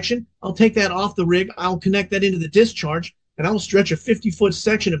 50-foot section, I'll take that off the rig, I'll connect that into the discharge, and I will stretch a 50-foot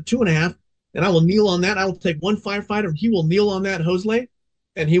section of 2.5, and I will kneel on that. I will take one firefighter, he will kneel on that hose lay,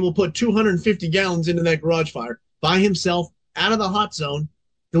 and he will put 250 gallons into that garage fire by himself, out of the hot zone,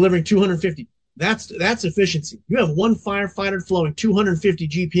 delivering 250. That's efficiency. You have one firefighter flowing 250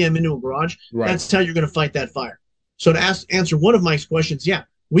 GPM into a garage. Right. That's how you're going to fight that fire. So to answer one of Mike's questions, yeah,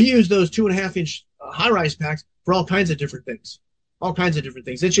 we use those 2.5-inch high-rise packs for all kinds of different things.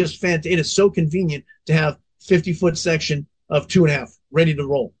 It's just fantastic. It is so convenient to have 50-foot section of 2.5 ready to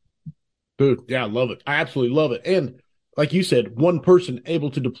roll. Dude, yeah, I love it. I absolutely love it. And like you said, one person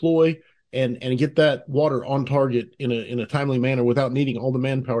able to deploy and get that water on target in a timely manner without needing all the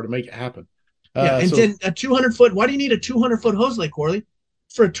manpower to make it happen. Then a 200-foot. Why do you need a 200-foot hose lay, Corley?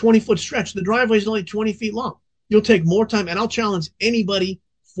 For a 20-foot stretch. The driveway is only 20 feet long. You'll take more time, and I'll challenge anybody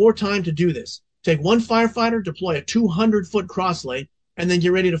for time to do this. Take one firefighter, deploy a 200-foot cross lay, and then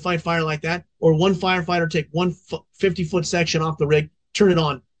get ready to fight fire like that. Or one firefighter, take one 50-foot section off the rig, turn it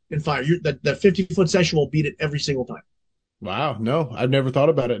on, and fire. The 50-foot section will beat it every single time. Wow, no, I've never thought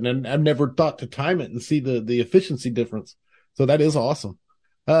about it, and I've never thought to time it and see the efficiency difference. So that is awesome.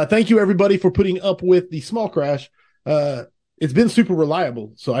 Thank you, everybody, for putting up with the small crash. It's been super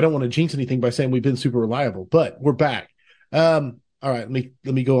reliable, so I don't want to jinx anything by saying we've been super reliable, but we're back. All right,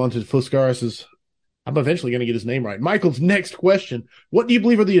 let me go on to Foscaris's. I'm eventually going to get his name right. Michael's next question: what do you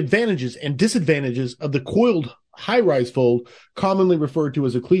believe are the advantages and disadvantages of the coiled high-rise fold, commonly referred to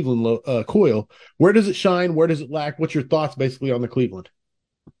as a Cleveland coil? Where does it shine? Where does it lack? What's your thoughts basically on the Cleveland?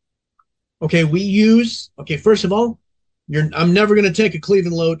 Okay, first of all, I'm never going to take a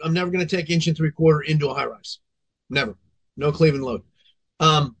Cleveland load. I'm never going to take 1 3/4 into a high-rise. Never. No Cleveland load.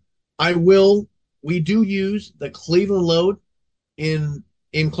 We do use the Cleveland load in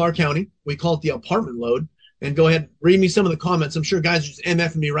Clark County. We call it the apartment load. And go ahead, read me some of the comments. I'm sure guys are just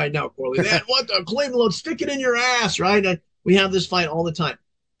MFing me right now, Corley. Man, what the Cleveland load? Stick it in your ass, right? We have this fight all the time.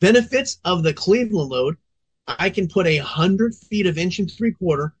 Benefits of the Cleveland load: I can put 100 feet of 1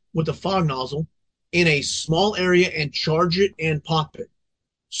 3/4 with a fog nozzle in a small area and charge it and pop it.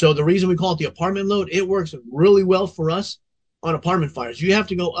 So the reason we call it the apartment load, it works really well for us on apartment fires. You have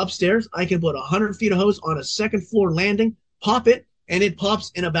to go upstairs. I can put 100 feet of hose on a second floor landing, pop it, and it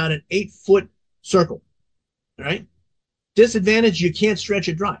pops in about an 8-foot circle. All right. Disadvantage: you can't stretch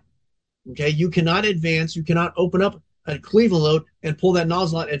it dry. Okay. You cannot advance. You cannot open up a Cleveland load and pull that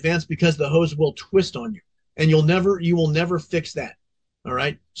nozzle out advance because the hose will twist on you, and you will never fix that. All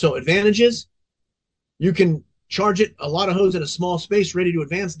right. So advantages: you can charge it, a lot of hose in a small space, ready to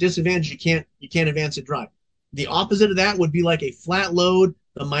advance. Disadvantage, you can't advance it dry. The opposite of that would be like a flat load,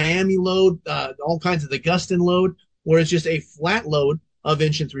 the Miami load, all kinds of the Gustin load, where it's just a flat load of 1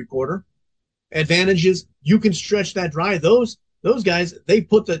 3/4. Advantages, you can stretch that dry. Those guys, they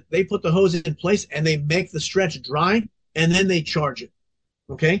put the hose in place and they make the stretch dry and then they charge it.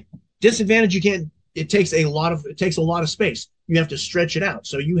 Okay. Disadvantage, you can't. It takes a lot of space. You have to stretch it out.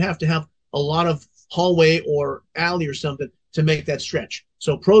 So you have to have a lot of hallway or alley or something to make that stretch.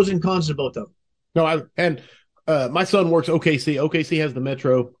 So pros and cons to both of them. No, my son works OKC. OKC has the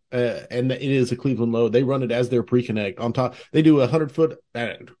Metro, and it is a Cleveland load. They run it as their pre-connect on top. They do 100-foot.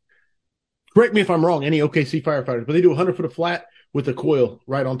 Correct me if I'm wrong, any OKC firefighters, but they do 100 foot of flat with a coil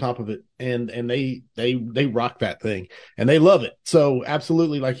right on top of it, and they rock that thing, and they love it. So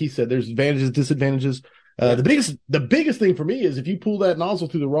absolutely, like he said, there's advantages, disadvantages. The biggest thing for me is if you pull that nozzle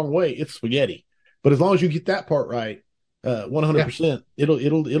through the wrong way, it's spaghetti. But as long as you get that part right, 100%,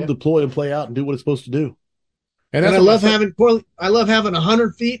 it'll deploy and play out and do what it's supposed to do. And I love having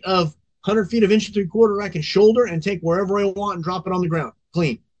 100 feet of 1 3/4 I can shoulder and take wherever I want and drop it on the ground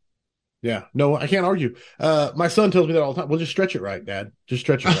clean. Yeah, no, I can't argue. My son tells me that all the time. Well, just stretch it right, Dad. Just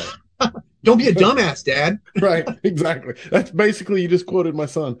stretch it right. Don't be a dumbass, Dad. Right, exactly. That's basically, you just quoted my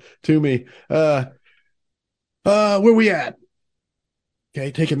son to me. Where we at? Okay,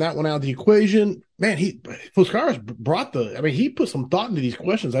 taking that one out of the equation. Man, Foscaris brought he put some thought into these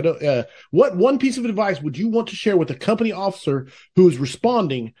questions. What one piece of advice would you want to share with a company officer who is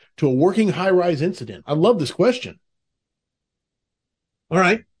responding to a working high-rise incident? I love this question. All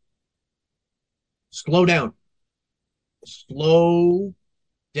right. Slow down. Slow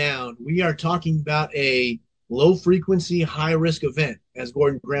down. We are talking about a low-frequency, high-risk event, as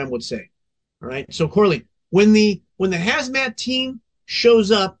Gordon Graham would say. All right. So, Corley, when the hazmat team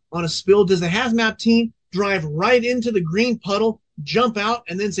shows up on a spill, does the hazmat team drive right into the green puddle, jump out,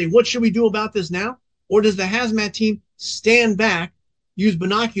 and then say, what should we do about this now? Or does the hazmat team stand back, use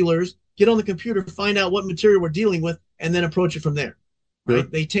binoculars, get on the computer, find out what material we're dealing with, and then approach it from there? Right?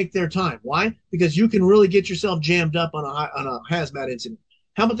 They take their time. Why? Because you can really get yourself jammed up on a hazmat incident.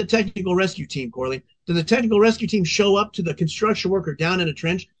 How about the technical rescue team, Corley? Does the technical rescue team show up to the construction worker down in a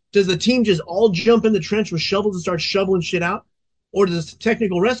trench? Does the team just all jump in the trench with shovels and start shoveling shit out? Or does the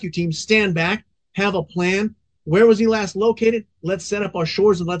technical rescue team stand back, have a plan? Where was he last located? Let's set up our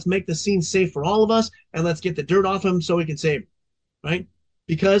shores and let's make the scene safe for all of us, and let's get the dirt off him so we can save him, right?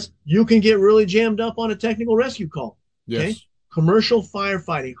 Because you can get really jammed up on a technical rescue call. Okay? Yes. Commercial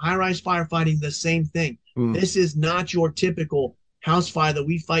firefighting, high-rise firefighting, the same thing. This is not your typical house fire that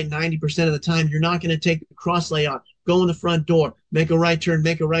we fight 90% of the time. You're not going to take the cross layout, go in the front door, make a right turn,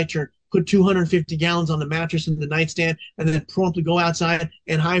 put 250 gallons on the mattress in the nightstand, and then promptly go outside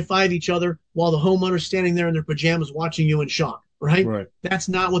and high-five each other while the homeowner's standing there in their pajamas watching you in shock, right? That's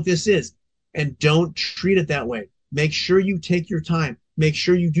not what this is. And don't treat it that way. Make sure you take your time. Make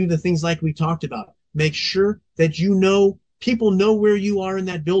sure you do the things like we talked about. Make sure that people know where you are in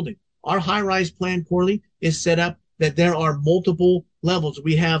that building. Our high-rise plan, Corley, is set up that there are multiple levels.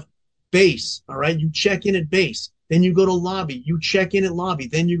 We have base, all right? You check in at base. Then you go to lobby, you check in at lobby.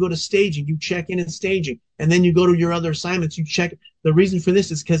 Then you go to staging, you check in at staging. And then you go to your other assignments, you check. The reason for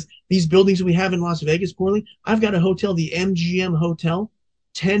this is because these buildings we have in Las Vegas, Corley, I've got a hotel, the MGM Hotel,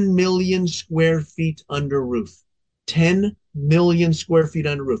 10 million square feet under roof. 10 million square feet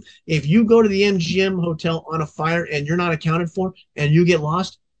under roof. If you go to the MGM Hotel on a fire and you're not accounted for and you get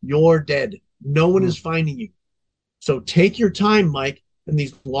lost, you're dead. No one is finding you. So take your time, Mike, in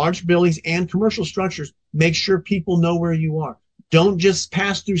these large buildings and commercial structures. Make sure people know where you are. Don't just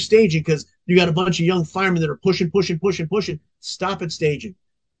pass through staging because you got a bunch of young firemen that are pushing. Stop at staging.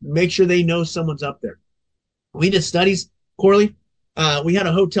 Make sure they know someone's up there. We did studies, Corley. We had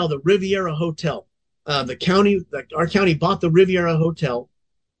a hotel, the Riviera Hotel. Our county bought the Riviera Hotel,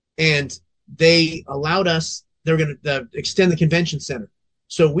 and they allowed us. They're going to extend the convention center.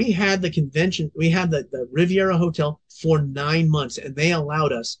 So we had the Riviera Hotel for 9 months, and they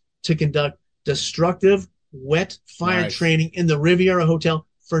allowed us to conduct destructive wet fire training in the Riviera Hotel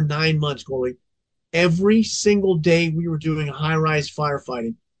for 9 months, Corley. Every single day we were doing high-rise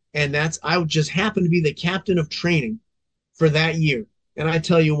firefighting, and I just happened to be the captain of training for that year. And I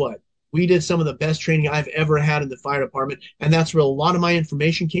tell you what, we did some of the best training I've ever had in the fire department, and that's where a lot of my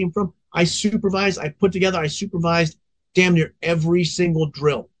information came from. I supervised damn near every single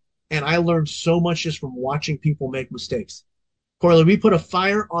drill, and I learned so much just from watching people make mistakes. Corley, we put a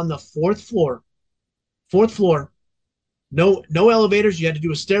fire on the fourth floor, no elevators. You had to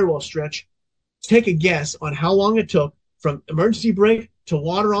do a stairwell stretch. Take a guess on how long it took from emergency brake to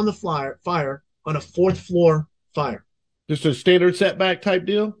water on the fire on a fourth floor fire. Just a standard setback type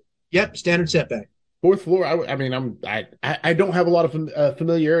deal? Yep, standard setback. Fourth floor. I don't have a lot of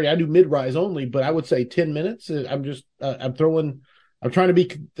familiarity. I do mid-rise only, but I would say 10 minutes. I'm trying to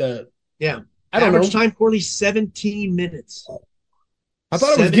be, yeah. I don't Average know. time, Corley, 17 minutes. I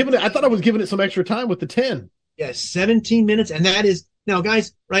thought I was giving it some extra time with the 10. Yeah, 17 minutes. And that is, now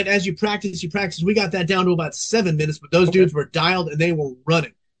guys, right, as you practice, we got that down to about 7 minutes, but those dudes were dialed and they were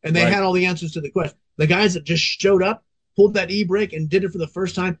running. And they had all the answers to the question. The guys that just showed up, pulled that e-brake and did it for the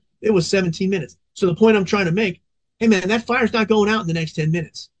first time, it was 17 minutes. So the point I'm trying to make, hey man, that fire's not going out in the next 10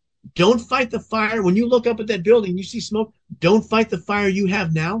 minutes. Don't fight the fire. When you look up at that building and you see smoke, don't fight the fire you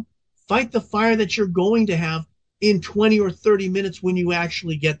have now. Fight the fire that you're going to have in 20 or 30 minutes when you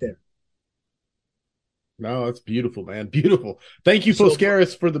actually get there. No, that's beautiful, man. Beautiful. Thank you,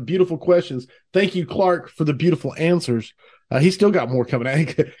 Foscaris, for the beautiful questions. Thank you, Clark, for the beautiful answers. He's still got more coming. I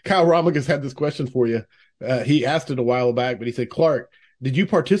think Kyle Ramagas had this question for you. He asked it a while back, but he said, Clark, did you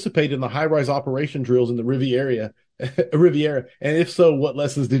participate in the high-rise operation drills in the Riviera? And if so, what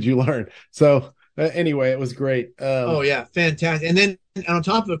lessons did you learn? So anyway, it was great. Oh yeah, fantastic. And then on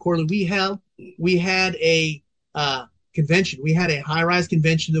top of it, Corley, we had a convention. We had a high-rise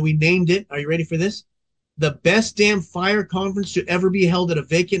convention that we named it. Are you ready for this? The best damn fire conference to ever be held at a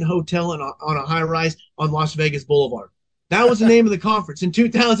vacant hotel on a high-rise on Las Vegas Boulevard. That was the name of the conference in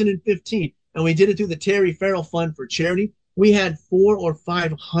 2015, and we did it through the Terry Farrell Fund for Charity. We had 400 or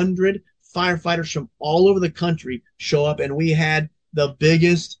 500 firefighters from all over the country show up, and we had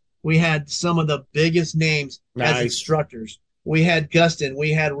some of the biggest names as instructors. We had Gustin,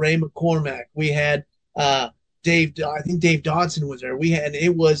 we had Ray McCormack, we had Dave. I think Dave Dodson was there.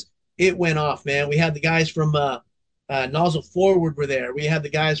 It went off, man. We had the guys from Nozzle Forward were there. We had the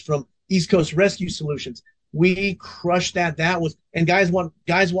guys from East Coast Rescue Solutions. We crushed that. And guys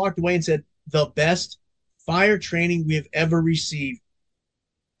walked away and said the best fire training we have ever received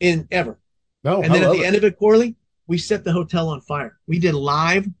ever. No, and then at the end of it, Corley, we set the hotel on fire. We did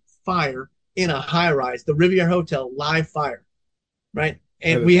live fire in a high rise, the Riviera Hotel, live fire, right?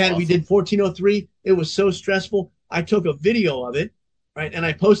 And we did 1403. It was so stressful. I took a video of it, right? And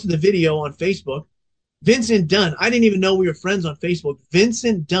I posted the video on Facebook. Vincent Dunn, I didn't even know we were friends on Facebook.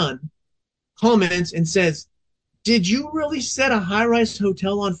 Vincent Dunn comments and says, "Did you really set a high-rise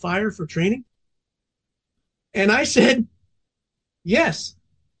hotel on fire for training?" And I said, "Yes."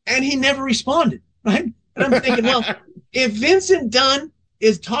 And he never responded, right? And I'm thinking, well, if Vincent Dunn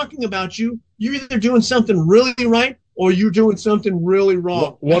is talking about you, you're either doing something really right or you're doing something really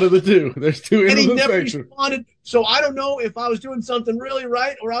wrong. One of the two. There's two ends and he of the never spectrum. Responded. So I don't know if I was doing something really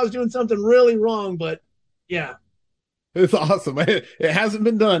right or I was doing something really wrong, but yeah. It's awesome. It hasn't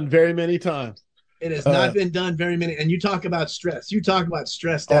been done very many times. It has not been done very many. And you talk about stress. You talk about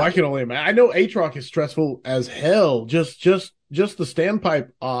stress. Oh, I can only imagine. I know ATROC is stressful as hell. Just the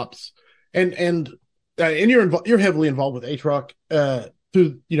standpipe ops, and you're heavily involved with ATROC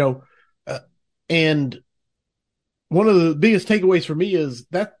and one of the biggest takeaways for me is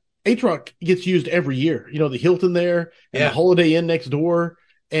that ATROC gets used every year. You know, the Hilton there and the Holiday Inn next door,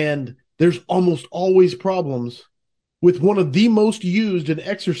 and there's almost always problems with one of the most used and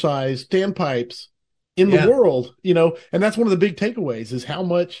exercised standpipes in the world, you know, and that's one of the big takeaways is how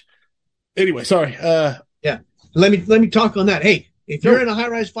much. Anyway, sorry. Let me talk on that. Hey, if you're in a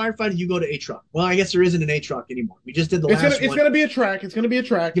high-rise firefighter, you go to ATROC. Well, I guess there isn't an ATROC anymore. We just did the last one. It's going to be a track. It's going to be a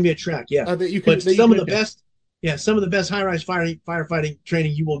track. It's going to be a track, yeah. Some of the best high-rise firefighting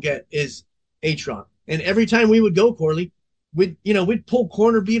training you will get is ATROC. And every time we would go, Corley, we'd pull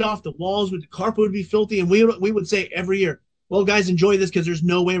corner beat off the walls, the carpet would be filthy, and we would say every year, well, guys, enjoy this because there's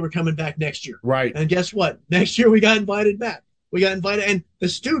no way we're coming back next year. Right. And guess what? Next year we got invited back. And the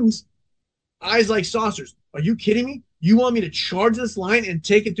students, eyes like saucers. Are you kidding me? You want me to charge this line and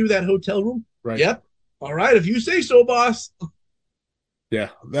take it through that hotel room? Right. Yep. All right, if you say so, boss. Yeah.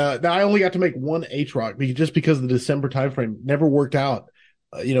 I only got to make one ATROC just because the December timeframe never worked out,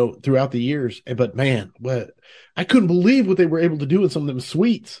 throughout the years. But man, I couldn't believe what they were able to do in some of them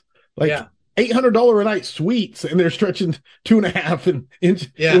suites. Like $800 a night suites, and they're stretching 2.5 inch.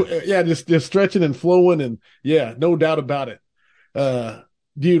 Yeah. Just stretching and flowing, and no doubt about it.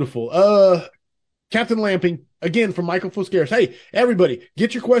 Beautiful. Captain Lamping, again, from Michael Foscaris. Hey, everybody,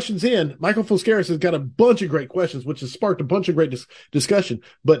 get your questions in. Michael Foscaris has got a bunch of great questions, which has sparked a bunch of great discussion.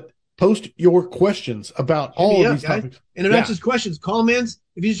 But post your questions about all of these topics. And if that's just questions, comments.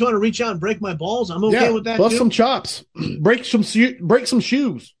 If you just want to reach out and break my balls, I'm okay with that. Bust some chops. break some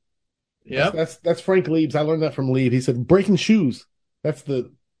shoes. Yeah, that's Frank Leaves. I learned that from Leave. He said breaking shoes. That's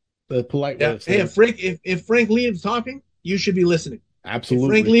the polite way of saying it. Hey, if Frank Leaves talking, you should be listening. If Frank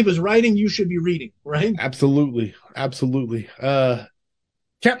Absolutely. Lee was writing, you should be reading, right? Absolutely. Absolutely.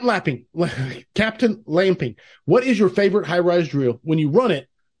 Captain Lapping, Captain Lamping, what is your favorite high-rise drill? When you run it,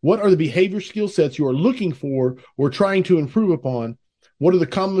 what are the behavior skill sets you are looking for or trying to improve upon? What are the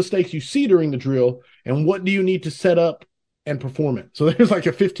common mistakes you see during the drill? And what do you need to set up and perform it? So there's like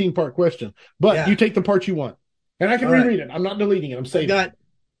a 15-part question, but you Yeah. take the part you want. And I can All right. reread it. I'm not deleting it. I'm I've saving it. got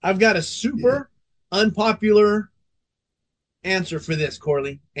I've got a super unpopular answer for this,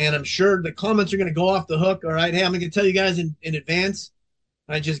 Corley. And I'm sure the comments are going to go off the hook. All right. Hey, I'm going to tell you guys in advance.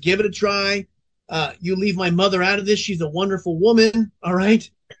 I just give it a try. You leave my mother out of this. She's a wonderful woman. All right.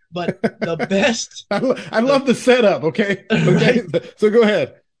 But the best, I love the setup. Okay. Okay. right? So go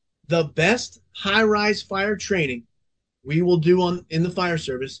ahead. The best high rise fire training we will do in the fire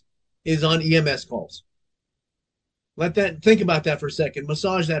service is on EMS calls. Think about that for a second.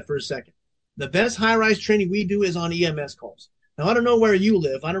 Massage that for a second. The best high rise training we do is on EMS calls. Now, I don't know where you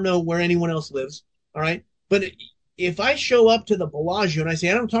live. I don't know where anyone else lives. All right. But if I show up to the Bellagio and I say,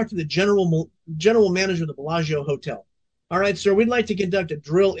 I don't talk to the general manager of the Bellagio Hotel. All right, sir, we'd like to conduct a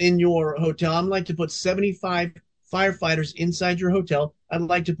drill in your hotel. I'd like to put 75 firefighters inside your hotel. I'd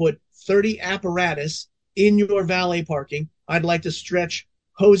like to put 30 apparatus in your valet parking. I'd like to stretch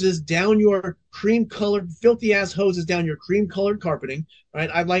hoses down your cream-colored, filthy-ass hoses down your cream-colored carpeting. Right?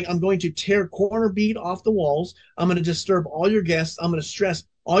 I'm going to tear corner bead off the walls. I'm going to disturb all your guests. I'm going to stress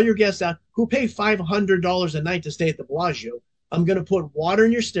all your guests out who pay $500 a night to stay at the Bellagio. I'm going to put water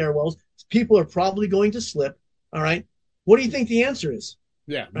in your stairwells. People are probably going to slip. All right. What do you think the answer is?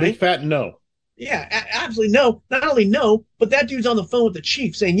 Yeah. Right? Big fat no. Yeah, absolutely no. Not only no, but that dude's on the phone with the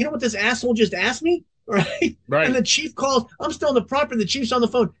chief saying, you know what this asshole just asked me? Right. Right. And the chief calls. I'm still on the property. The chief's on the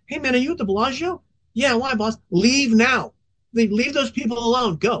phone. Hey, man, are you at the Bellagio? Yeah, why, boss? Leave now. Leave those people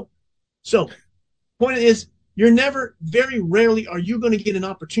alone. Go. So, point is, very rarely are you going to get an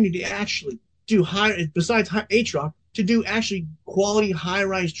opportunity to actually do besides HROC, to do actually quality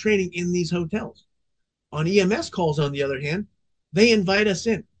high-rise training in these hotels. On EMS calls, on the other hand, they invite us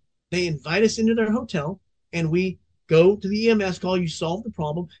in. They invite us into their hotel, and we go to the EMS call. You solve the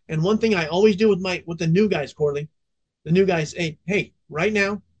problem. And one thing I always do with the new guys, Corley, the new guys say, hey, right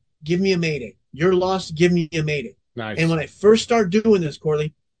now, give me a mayday. You're lost. Give me a mayday. Nice. And when I first start doing this,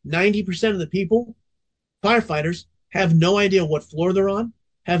 Corley, 90% of the people, firefighters, have no idea what floor they're on,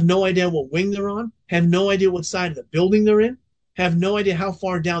 have no idea what wing they're on, have no idea what side of the building they're in, have no idea how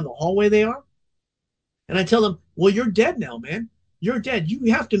far down the hallway they are. And I tell them, well, you're dead now, man. You're dead.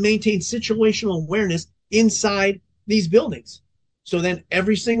 You have to maintain situational awareness inside these buildings. So then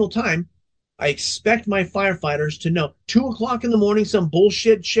every single time, I expect my firefighters to know 2:00 in the morning, some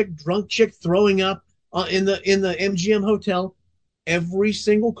bullshit drunk chick throwing up in the MGM hotel. Every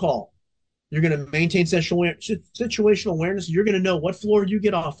single call, you're going to maintain situational awareness. You're going to know what floor you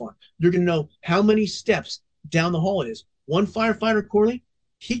get off on. You're going to know how many steps down the hall it is. One firefighter, Corley,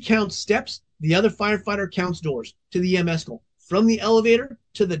 he counts steps. The other firefighter counts doors to the EMS call. From the elevator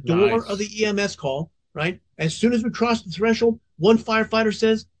to the door of the EMS call, right? As soon as we cross the threshold, one firefighter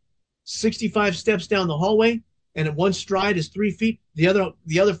says 65 steps down the hallway, and at one stride is 3 feet. The other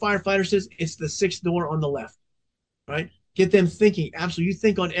firefighter says it's the 6th door on the left, right? Get them thinking. Absolutely. You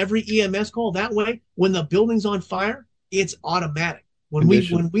think on every EMS call that way, when the building's on fire, it's automatic. When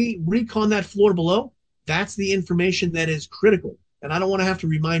we recon that floor below, that's the information that is critical. And I don't want to have to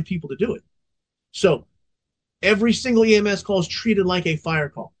remind people to do it. So every single EMS call is treated like a fire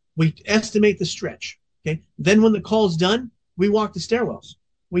call. We estimate the stretch. Okay. Then when the call's done, we walk the stairwells.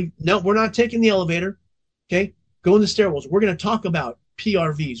 We're not taking the elevator. Okay. Go in the stairwells. We're going to talk about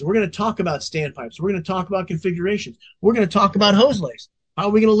PRVs. We're going to talk about standpipes. We're going to talk about configurations. We're going to talk about hose lays. How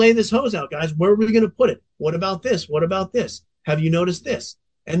are we going to lay this hose out, guys? Where are we going to put it? What about this? What about this? Have you noticed this?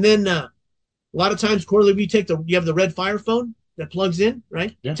 And then a lot of times, Corley, you have the red fire phone that plugs in,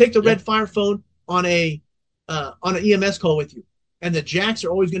 right? Yeah. Take the red fire phone on an EMS call with you. And the jacks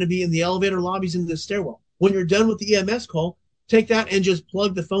are always going to be in the elevator lobbies in the stairwell. When you're done with the EMS call, take that and just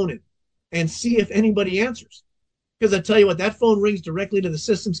plug the phone in and see if anybody answers. Because I tell you what, that phone rings directly to the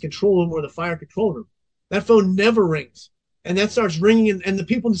systems control room or the fire control room. That phone never rings. And that starts ringing, and the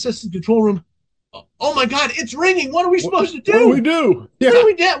people in the systems control room, oh my God, it's ringing. What are we supposed to do? What do we do? Yeah. What do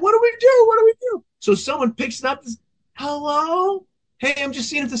we do? What do we do? So someone picks it up. Hello? Hey, I'm just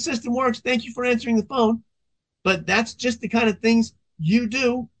seeing if the system works. Thank you for answering the phone. But that's just the kind of things you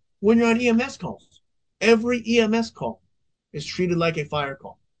do when you're on EMS calls. Every EMS call is treated like a fire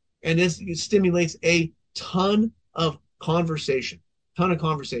call. And it stimulates a ton of conversation.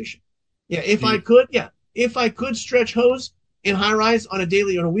 Yeah, if I could stretch hose in high rise on a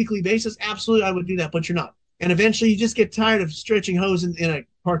daily or a weekly basis, absolutely I would do that, but you're not. And eventually you just get tired of stretching hose in a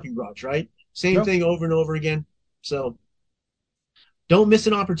parking garage, right? Same thing over and over again. So don't miss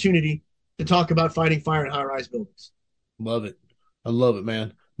an opportunity to talk about fighting fire in high-rise buildings. Love it. I love it,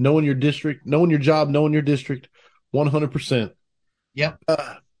 man. Knowing your district, knowing your job, knowing your district, 100%. Yep.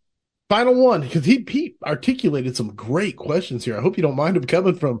 Final one, because he articulated some great questions here. I hope you don't mind him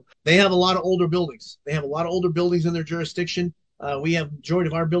coming from. They have a lot of older buildings. They have a lot of older buildings in their jurisdiction. We have majority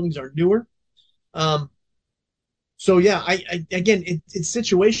of our buildings are newer. So yeah, again, it's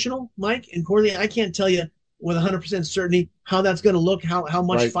situational, Mike and Corley. I can't tell you with 100% certainty how that's going to look, how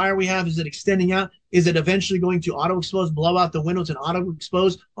much fire we have. Is it extending out? Is it eventually going to auto expose, blow out the windows and auto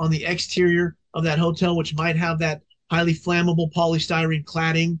expose on the exterior of that hotel, which might have that highly flammable polystyrene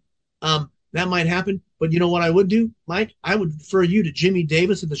cladding? That might happen. But you know what I would do, Mike? I would refer you to Jimmy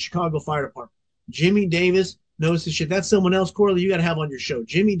Davis of the Chicago Fire Department. Jimmy Davis knows the shit. That's someone else, Corley, you got to have on your show.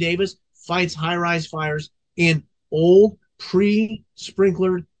 Jimmy Davis fights high-rise fires in old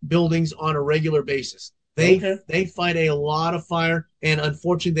pre-sprinklered buildings on a regular basis. They fight a lot of fire, and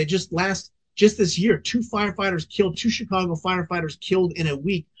unfortunately, just this year, two Chicago firefighters killed in a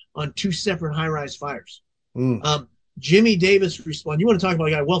week on two separate high-rise fires. Jimmy Davis respond. You want to talk about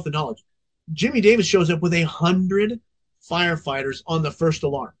a guy wealth of knowledge? Jimmy Davis shows up with 100 firefighters on the first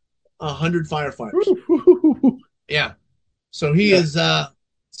alarm. 100 firefighters. Yeah. So he is.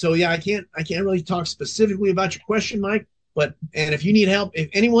 So yeah, I can't really talk specifically about your question, Mike. And if you need help, if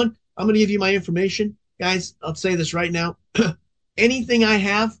anyone, I'm going to give you my information, guys. I'll say this right now. Anything I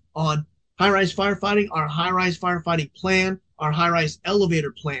have on high-rise firefighting, our high-rise firefighting plan, our high-rise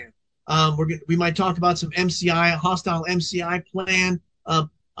elevator plan. We might talk about some MCI, a hostile MCI plan.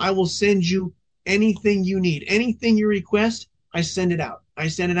 I will send you anything you need, anything you request. I send it out.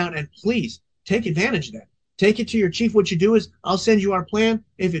 And please take advantage of that. Take it to your chief. What you do is I'll send you our plan.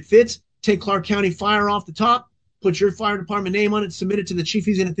 If it fits, take Clark County Fire off the top, put your fire department name on it, submit it to the chief.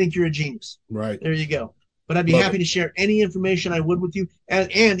 He's going to think you're a genius. Right. There you go. But I'd be happy to share any information I would with you.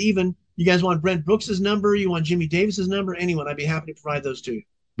 And even you guys want Brent Brooks's number, you want Jimmy Davis's number, anyone, I'd be happy to provide those to you.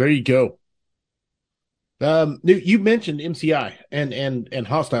 There you go. You mentioned MCI and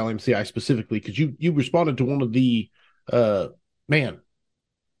hostile MCI specifically because you responded to one of the I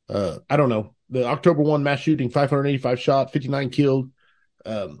don't know, the October 1 mass shooting, 585 shot, 59 killed.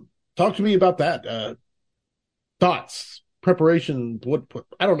 Talk to me about that. Thoughts, preparation. What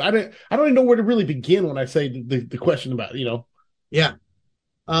I don't even know where to really begin when I say the question about Yeah.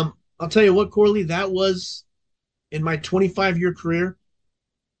 I'll tell you what, Corley, that was in my 25-year career.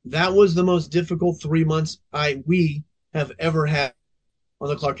 That was the most difficult 3 months we have ever had on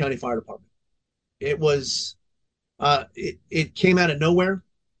the Clark County Fire Department. It was, it came out of nowhere.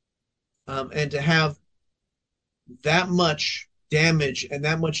 And to have that much damage and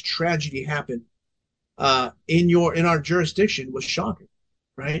that much tragedy happen in our jurisdiction was shocking,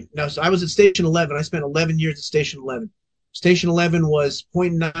 right? Now, so I was at Station 11. I spent 11 years at Station 11. Station 11 was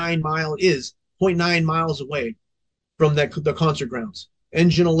 0.9 miles away from the concert grounds.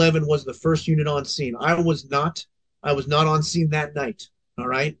 Engine 11 was the first unit on scene. I was not on scene that night. All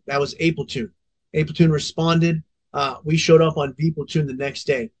right. That was A Platoon. A Platoon responded. We showed up on B Platoon the next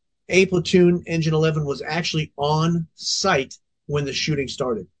day. A Platoon, Engine 11 was actually on site when the shooting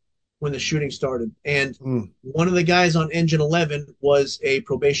started. And one of the guys on Engine 11 was a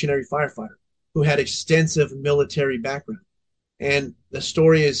probationary firefighter who had extensive military background. And the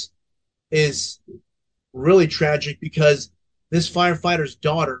story is really tragic because this firefighter's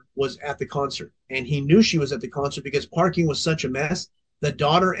daughter was at the concert, and he knew she was at the concert because parking was such a mess. The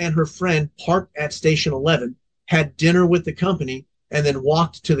daughter and her friend parked at Station 11, had dinner with the company, and then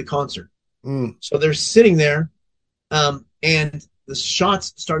walked to the concert. So they're sitting there, and the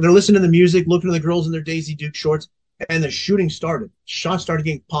shots start. They're listening to the music, looking at the girls in their Daisy Duke shorts, and the shooting started. Shots started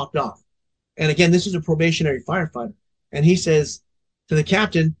getting popped off. And again, this is a probationary firefighter. And he says to the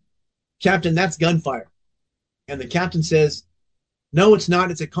captain, "Captain, that's gunfire." And the captain says, "No, it's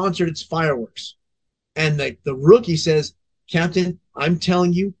not. It's a concert. It's fireworks." And the rookie says, "Captain, I'm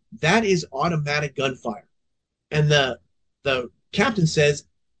telling you, that is automatic gunfire." And the captain says,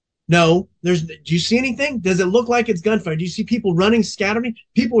 "No, do you see anything? Does it look like it's gunfire? Do you see people running, scattering?"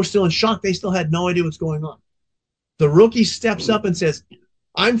 People were still in shock. They still had no idea what's going on. The rookie steps up and says,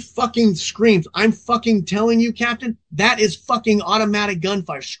 "I'm fucking telling you, Captain, that is fucking automatic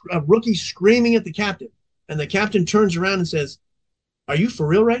gunfire." A rookie screaming at the captain. And the captain turns around and says, "Are you for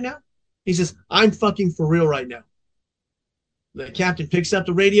real right now?" He says, "I'm fucking for real right now." The captain picks up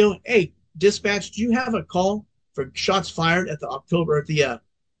the radio. "Hey, dispatch, do you have a call for shots fired at the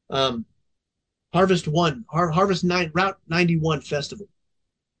Harvest 9 Route 91 festival?"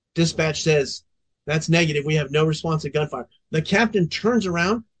 Dispatch says, That's negative. We have no response to gunfire. The captain turns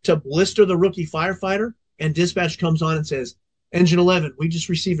around to blister the rookie firefighter, and dispatch comes on and says, Engine 11, we just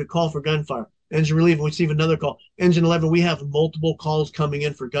received a call for gunfire. Engine relief, we receive another call. Engine 11, we have multiple calls coming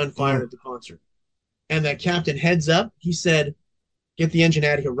in for gunfire at the concert. And that captain heads up. He said, get the engine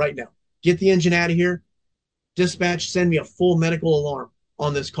out of here right now. Get the engine out of here. Dispatch, send me a full medical alarm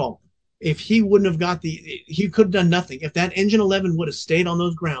on this call. If he wouldn't have he could have done nothing. If that engine 11 would have stayed on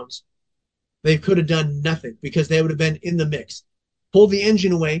those grounds, they could have done nothing because they would have been in the mix. Pulled the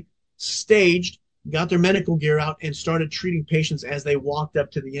engine away, staged, got their medical gear out, and started treating patients as they walked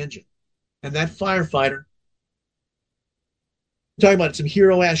up to the engine. And that firefighter, talking about some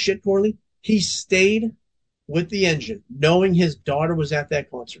hero ass shit, Corley, he stayed with the engine, knowing his daughter was at that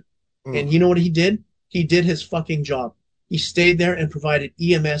concert. And you know what he did? He did his fucking job. He stayed there and provided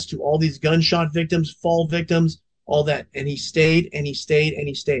EMS to all these gunshot victims, fall victims, all that. And he stayed and he stayed and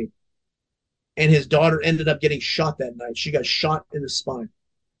he stayed. And his daughter ended up getting shot that night. She got shot in the spine.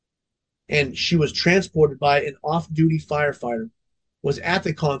 And she was transported by an off-duty firefighter, was at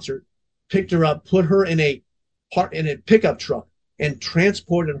the concert, picked her up, put her in a pickup truck, and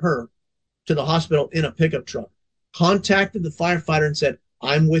transported her to the hospital in a pickup truck. Contacted the firefighter and said,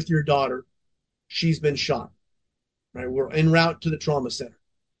 I'm with your daughter. She's been shot. Right? We're en route to the trauma center.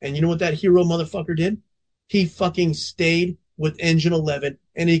 And you know what that hero motherfucker did? He fucking stayed with Engine 11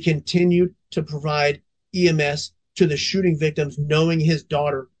 and he continued to provide EMS to the shooting victims, knowing his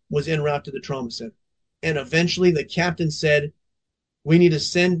daughter was en route to the trauma center. And eventually the captain said, we need to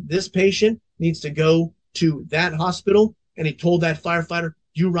send this patient, needs to go to that hospital. And he told that firefighter,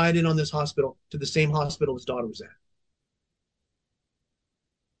 you ride in on this hospital to the same hospital his daughter was at.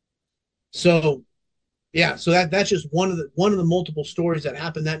 So, yeah, so that's just one of the multiple stories that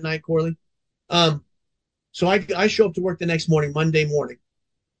happened that night, Corley. So I show up to work the next morning, Monday morning,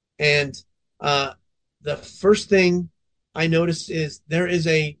 and the first thing I noticed is there is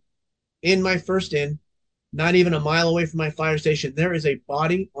in my first inn, not even a mile away from my fire station, there is a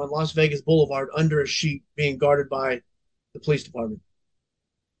body on Las Vegas Boulevard under a sheet being guarded by the police department.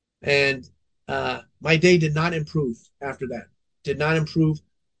 And my day did not improve after that. Did not improve.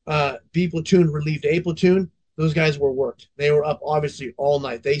 B platoon relieved A platoon. Those guys were worked. They were up obviously all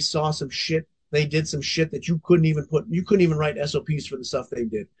night. They saw some shit. They did some shit that you couldn't even write SOPs for the stuff they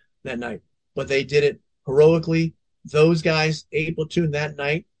did that night. But they did it heroically. Those guys, A platoon that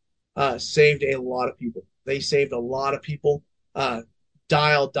night, saved a lot of people. They saved a lot of people.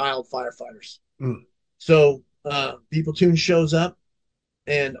 Dialed firefighters. So B platoon shows up,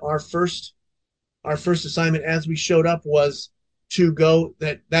 and our first assignment as we showed up was to go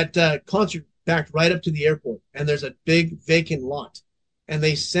that concert backed right up to the airport, and there's a big vacant lot, and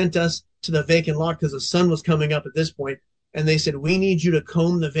they sent us to the vacant lot because the sun was coming up at this point, and they said, we need you to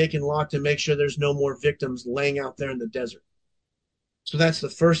comb the vacant lot to make sure there's no more victims laying out there in the desert. So that's the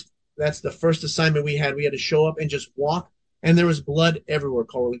first assignment we had. We had to show up and just walk, and there was blood everywhere,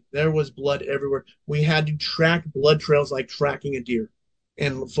 Carly. There was blood everywhere. We had to track blood trails like tracking a deer,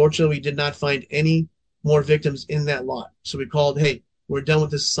 and fortunately we did not find any more victims in that lot. So we called, hey, we're done with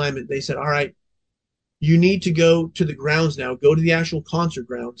this assignment. They said, all right, you need to go to the grounds now. Go to the actual concert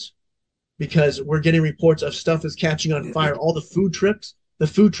grounds because we're getting reports of stuff is catching on fire. All the food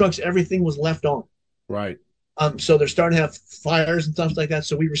trucks, everything was left on. Right. So they're starting to have fires and stuff like that.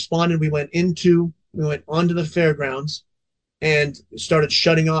 So we responded. We went onto the fairgrounds and started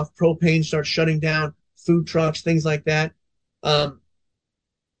shutting off propane, started shutting down food trucks, things like that.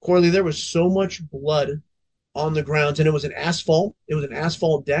 Corley, there was so much blood on the grounds, and it was an asphalt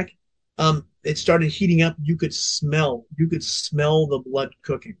deck. It started heating up. You could smell the blood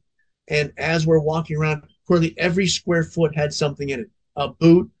cooking. And as we're walking around, Corley, every square foot had something in it: a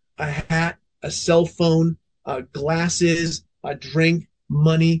boot, a hat, a cell phone, glasses, a drink,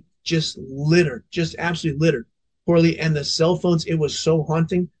 money, just littered, just absolutely littered. Corley, and the cell phones, it was so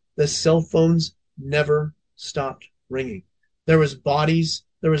haunting. The cell phones never stopped ringing. There was bodies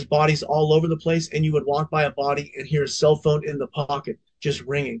all over the place, and you would walk by a body and hear a cell phone in the pocket just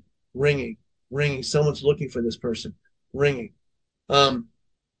ringing. Someone's looking for this person. Ringing.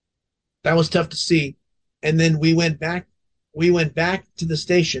 That was tough to see. And then we went back to the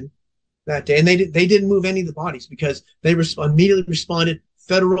station that day, and they didn't move any of the bodies because they immediately responded.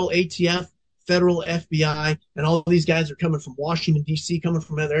 Federal ATF, federal FBI, and all of these guys are coming from Washington, D.C., coming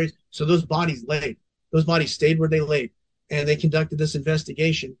from other areas. So those bodies stayed where they laid. And they conducted this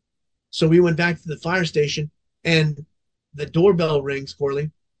investigation. So we went back to the fire station, and the doorbell rings,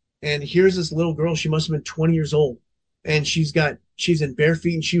 Corley. And here's this little girl. She must have been 20 years old. And she's in bare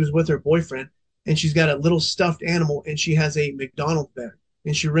feet, and she was with her boyfriend. And she's got a little stuffed animal, and she has a McDonald's bag.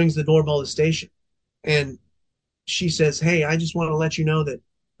 And she rings the doorbell of the station. And she says, "Hey, I just want to let you know that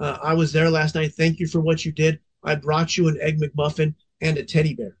I was there last night. Thank you for what you did. I brought you an egg McMuffin and a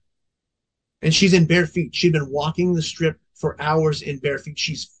teddy bear." And she's in bare feet. She'd been walking the strip for hours in bare feet.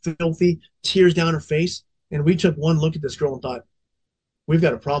 She's filthy, tears down her face. And we took one look at this girl and thought, we've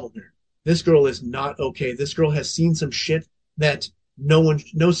got a problem here. This girl is not okay. This girl has seen some shit that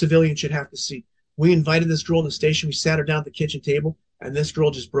no civilian should have to see. We invited this girl to the station. We sat her down at the kitchen table, and this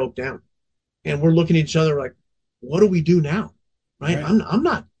girl just broke down. And we're looking at each other like, what do we do now? Right? I'm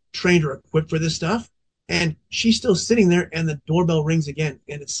not trained or equipped for this stuff. And she's still sitting there, and the doorbell rings again,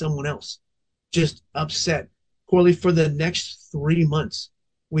 and it's someone else. Just upset. Corley, for the next 3 months,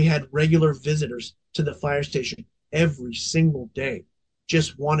 we had regular visitors to the fire station every single day,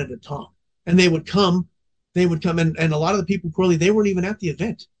 just wanted to talk. And and a lot of the people, Corley, they weren't even at the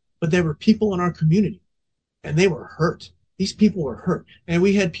event, but there were people in our community, and they were hurt. These people were hurt. And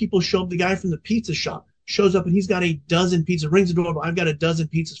we had people show up. The guy from the pizza shop shows up, and he's got a dozen pizzas, rings the doorbell. I've got a dozen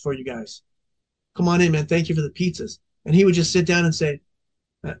pizzas for you guys. Come on in, man. Thank you for the pizzas. And he would just sit down and say,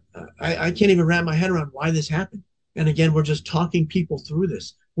 I can't even wrap my head around why this happened. And again, we're just talking people through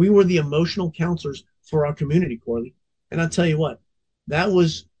this. We were the emotional counselors for our community, Corley. And I'll tell you what, that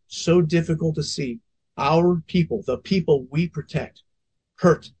was so difficult to see our people, the people we protect,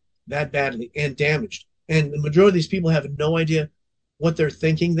 hurt that badly and damaged. And the majority of these people have no idea what they're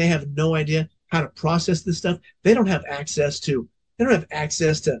thinking. They have no idea how to process this stuff. They don't have access to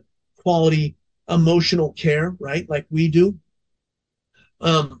quality emotional care, right? Like we do.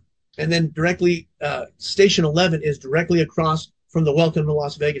 And then directly, Station 11 is directly across from the Welcome to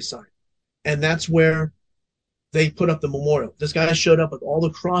Las Vegas sign. And that's where they put up the memorial. This guy showed up with all the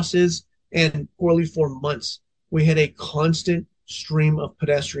crosses, and Corley, for months, we had a constant stream of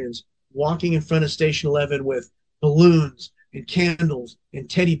pedestrians walking in front of Station 11 with balloons and candles and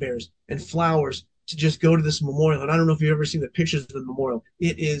teddy bears and flowers to just go to this memorial. And I don't know if you've ever seen the pictures of the memorial.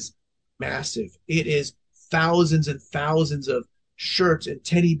 It is massive. It is thousands and thousands of shirts and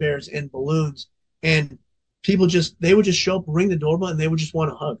teddy bears and balloons, and they would just show up, ring the doorbell, and they would just want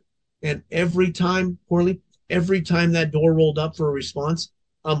to hug. And every time, Corley, every time that door rolled up for a response,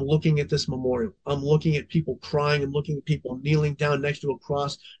 I'm looking at this memorial. I'm looking at people crying. I'm looking at people kneeling down next to a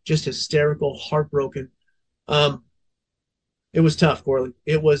cross, just hysterical, heartbroken. It was tough, Corley.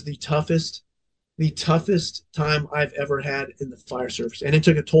 It was the toughest time I've ever had in the fire service, and it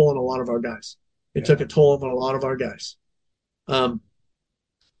took a toll on a lot of our guys. It took a toll on a lot of our guys.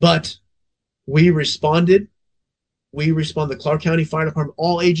 But we responded. The Clark County Fire Department,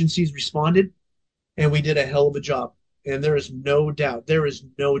 all agencies responded, and we did a hell of a job. And there is no doubt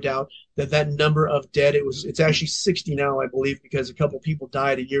that number of dead, it's actually 60 now, I believe, because a couple people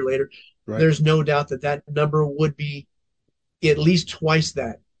died a year later. Right. There's no doubt that number would be at least twice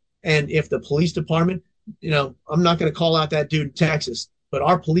that. And if the police department, I'm not going to call out that dude in Texas, but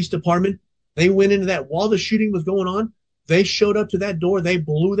our police department, they went into that while the shooting was going on. They showed up to that door. They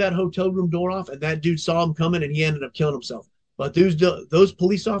blew that hotel room door off, and that dude saw him coming, and he ended up killing himself. But those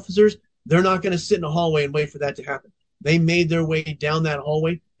police officers, they're not going to sit in a hallway and wait for that to happen. They made their way down that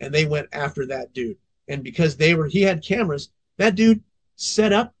hallway, and they went after that dude. And because he had cameras, that dude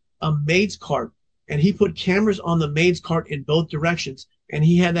set up a maid's cart, and he put cameras on the maid's cart in both directions, and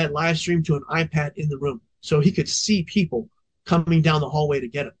he had that live stream to an iPad in the room, so he could see people coming down the hallway to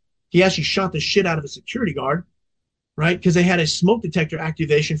get him. He actually shot the shit out of a security guard, right? Because they had a smoke detector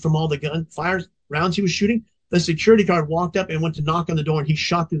activation from all the gunfire rounds he was shooting. The security guard walked up and went to knock on the door, and he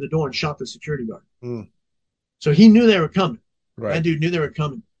shot through the door and shot the security guard. So he knew they were coming. Right. That dude knew they were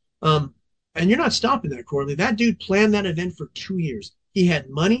coming. And you're not stopping that, Corley. That dude planned that event for 2 years. He had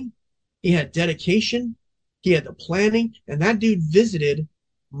money, he had dedication, he had the planning, and that dude visited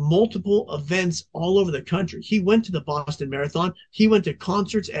multiple events all over the country. He went to the Boston Marathon. He went to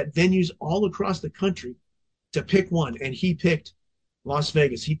concerts at venues all across the country to pick one, and he picked Las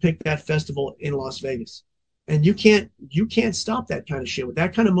Vegas. He picked that festival in Las Vegas. And you can't stop that kind of shit. With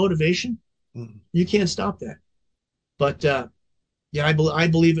that kind of motivation, you can't stop that. But I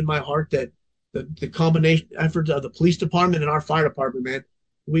believe in my heart that the combination effort of the police department and our fire department, man,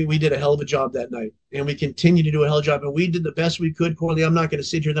 we did a hell of a job that night, and we continue to do a hell of a job, and we did the best we could. Corley, I'm not going to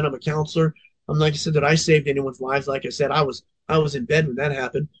sit here that I'm a counselor. I'm not going to say that I saved anyone's lives. Like I said, I was in bed when that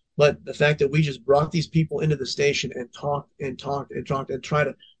happened. But the fact that we just brought these people into the station and talked and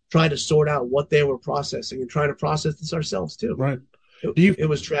try to sort out what they were processing and trying to process this ourselves too. Right. It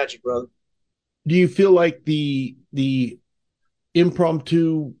was tragic, brother. Do you feel like the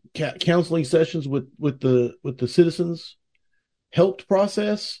impromptu counseling sessions with the citizens helped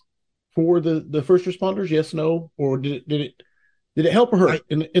process for the first responders? Yes, no, or did it help or hurt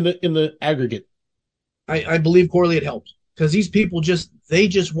in the aggregate? I believe Corley it helped because these people they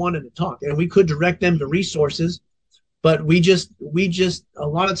just wanted to talk, and we could direct them to resources, but we just a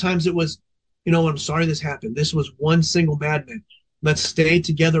lot of times it was, I'm sorry this happened. This was one single madman. Let's stay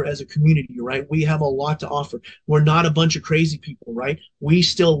together as a community, right? We have a lot to offer. We're not a bunch of crazy people, right? We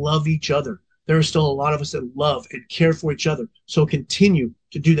still love each other. There are still a lot of us that love and care for each other. So continue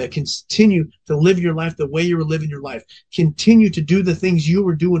to do that. Continue to live your life the way you were living your life. Continue to do the things you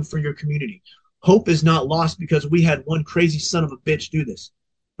were doing for your community. Hope is not lost because we had one crazy son of a bitch do this,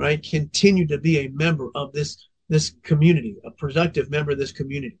 right? Continue to be a member of this community, a productive member of this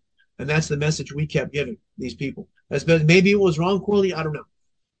community. And that's the message we kept giving these people. Maybe it was wrong, Corley. I don't know.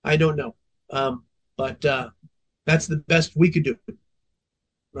 I don't know. But that's the best we could do,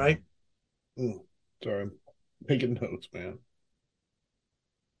 right? Sorry, I'm making notes, man.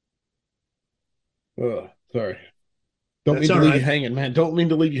 Sorry. Don't mean to leave you hanging, man. Don't mean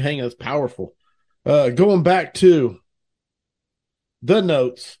to leave you hanging. That's powerful. Going back to the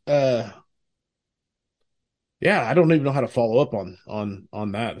notes. Yeah, I don't even know how to follow up on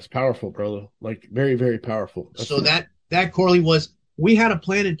that. It's powerful, brother. Like very, very powerful. So that Corley we had a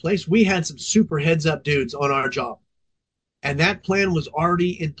plan in place. We had some super heads up dudes on our job. And that plan was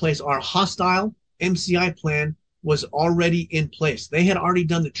already in place. Our hostile MCI plan was already in place. They had already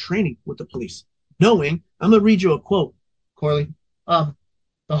done the training with the police, knowing, I'm going to read you a quote, Corley. The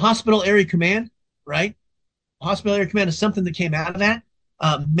hospital area command, right? Hospital area command is something that came out of that.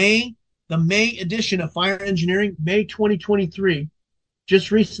 The May edition of Fire Engineering, May 2023, just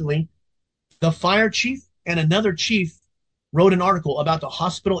recently, the fire chief and another chief wrote an article about the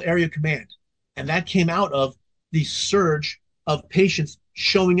hospital area command. And that came out of the surge of patients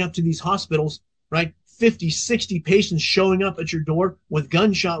showing up to these hospitals, right? 50, 60 patients showing up at your door with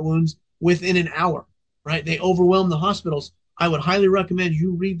gunshot wounds within an hour, right? They overwhelmed the hospitals. I would highly recommend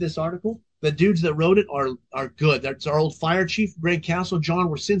you read this article. The dudes that wrote it are good. That's our old fire chief, Greg Castle. John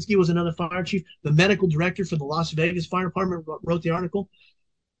Wersinski was another fire chief. The medical director for the Las Vegas Fire Department wrote the article.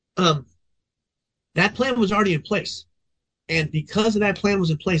 That plan was already in place. And because of that plan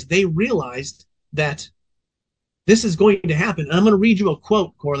was in place, they realized that this is going to happen. And I'm going to read you a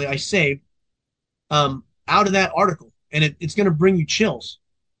quote, Corley, I saved out of that article, and it's going to bring you chills.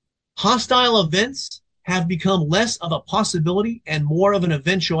 Hostile events have become less of a possibility and more of an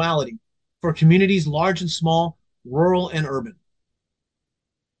eventuality for communities large and small, rural and urban.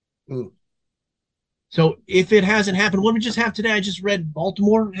 So if it hasn't happened, what we just have today, I just read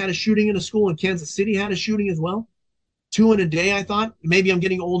Baltimore had a shooting in a school, and Kansas City had a shooting as well. 2 in a day, I thought. Maybe I'm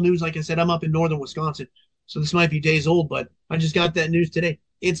getting old news. Like I said, I'm up in northern Wisconsin, so this might be days old, but I just got that news today.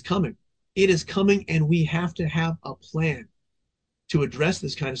 It's coming. It is coming, and we have to have a plan to address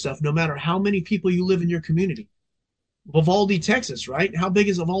this kind of stuff, no matter how many people you live in your community. Uvalde, Texas, right? How big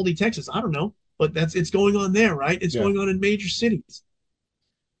is Uvalde, Texas? I don't know, but it's going on there, right? It's going on in major cities.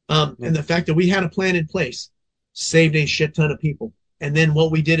 And the fact that we had a plan in place saved a shit ton of people. And then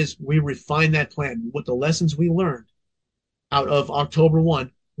what we did is we refined that plan with the lessons we learned out of October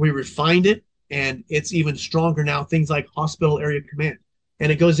 1. We refined it, and it's even stronger now. Things like hospital area command.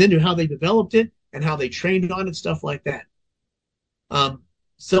 And it goes into how they developed it and how they trained on it, stuff like that.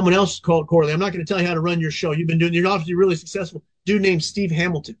 Someone else called Corley. I'm not going to tell you how to run your show. You're obviously really successful. Dude named Steve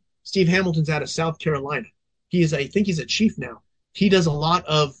Hamilton. Steve Hamilton's out of South Carolina. I think he's a chief now. He does a lot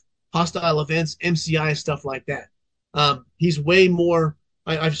of hostile events, MCI, stuff like that. He's way more.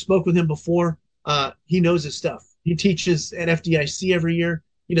 I've spoke with him before. He knows his stuff. He teaches at FDIC every year.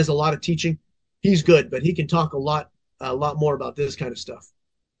 He does a lot of teaching. He's good, but he can talk a lot more about this kind of stuff.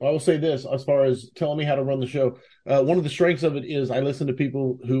 I will say this, as far as telling me how to run the show, one of the strengths of it is I listen to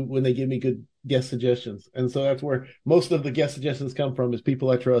people who, when they give me good guest suggestions. And so that's where most of the guest suggestions come from, is people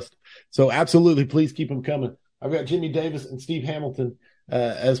I trust. So absolutely, please keep them coming. I've got Jimmy Davis and Steve Hamilton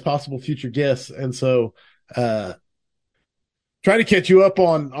as possible future guests. And so try to catch you up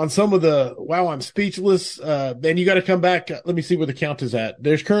on some of the, wow, I'm speechless. And you got to come back. Let me see where the count is at.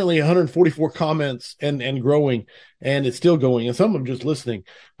 There's currently 144 comments and growing, and it's still going. And some of them just listening.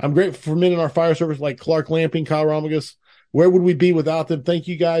 I'm grateful for men in our fire service like Clark Lamping, Kyle Romagus. Where would we be without them? Thank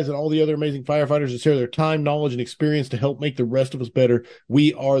you guys and all the other amazing firefighters that share their time, knowledge, and experience to help make the rest of us better.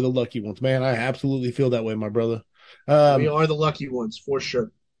 We are the lucky ones, man. I absolutely feel that way, my brother. We are the lucky ones, for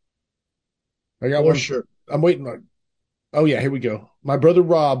sure. I got one. Sure. I'm waiting. Oh, yeah, here we go. My brother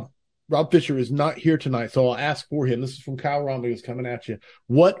Rob Fisher is not here tonight, so I'll ask for him. This is from Kyle Romagus coming at you.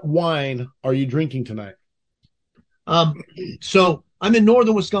 What wine are you drinking tonight? So I'm in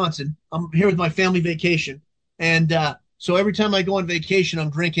northern Wisconsin. I'm here with my family vacation. And so every time I go on vacation,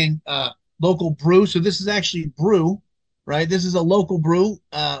 I'm drinking local brew. So this is actually brew, right? This is a local brew.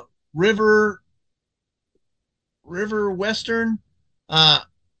 River River Western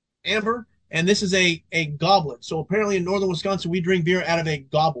amber, and this is a goblet. So apparently in northern Wisconsin, we drink beer out of a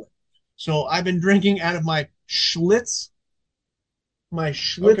goblet. So I've been drinking out of my Okay, Schlitz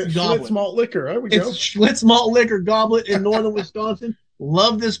Schlitz goblet. malt liquor. There we It's go. Schlitz malt liquor goblet in northern Wisconsin.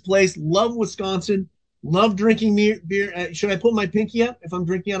 Love this place. Love Wisconsin. Love drinking beer. Should I put my pinky up if I'm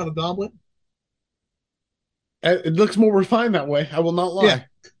drinking out of a goblet? It looks more refined that way. I will not lie. Yeah,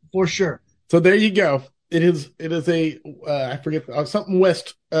 for sure. So there you go. It is a I forget something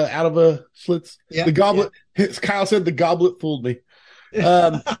West out of a Schlitz. Yeah, the goblet. Yeah. Kyle said the goblet fooled me.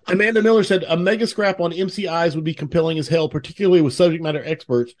 Amanda Miller said a mega scrap on MCIs would be compelling as hell, particularly with subject matter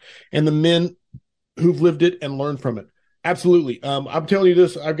experts and the men who've lived it and learned from it. Absolutely. I'm telling you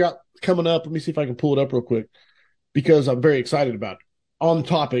this, I've got coming up. Let me see if I can pull it up real quick because I'm very excited about it. On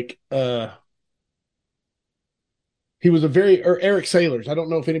topic. He was Eric Sailors. I don't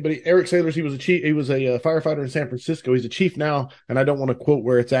know if Eric Sailors, he was a chief. He was a firefighter in San Francisco. He's a chief now. And I don't want to quote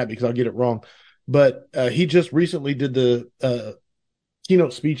where it's at because I'll get it wrong, but he just recently did the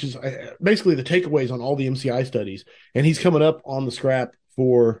keynote speeches, basically the takeaways on all the MCI studies. And he's coming up on the scrap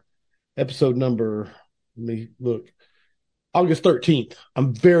for episode number, let me look, August 13th.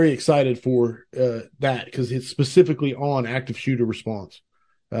 I'm very excited for that because it's specifically on active shooter response.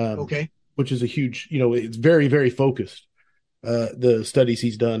 Okay. Which is a huge, it's very, very focused, the studies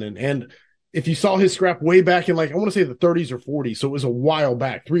he's done. And if you saw his scrap way back in, I want to say the 30s or 40s, so it was a while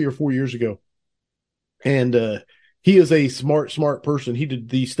back, 3 or 4 years ago. And he is a smart person. He did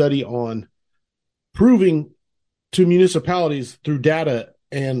the study on proving to municipalities through data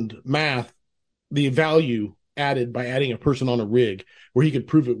and math the value added by adding a person on a rig, where he could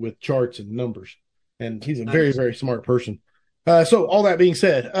prove it with charts and numbers. And he's a very, very smart person. So all that being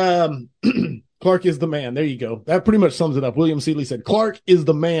said, Clark is the man. There you go. That pretty much sums it up. William Seeley said, Clark is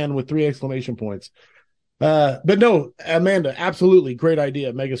the man with 3 exclamation points. But no, Amanda, absolutely great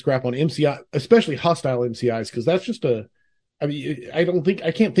idea. Mega scrap on MCI, especially hostile MCIs, because that's just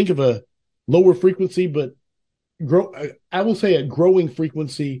I can't think of a lower frequency, but I will say a growing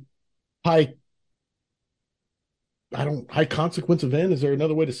frequency, high consequence event. Is there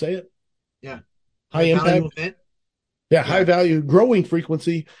another way to say it? Yeah. High impact event. Yeah, high value, growing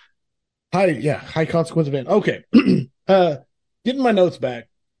frequency, high consequence event. Okay. Getting my notes back.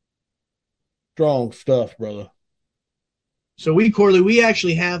 Strong stuff, brother. So we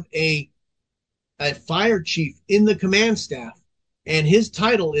actually have a fire chief in the command staff, and his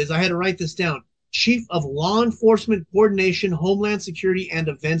title is, I had to write this down, Chief of Law Enforcement Coordination, Homeland Security, and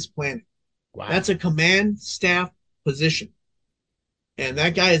Events Planning. Wow. That's a command staff position. And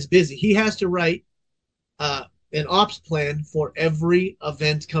that guy is busy. He has to write an ops plan for every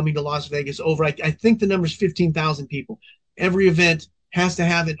event coming to Las Vegas over, I think the number is 15,000 people. Every event has to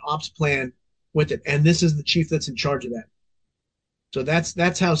have an ops plan with it. And this is the chief that's in charge of that. So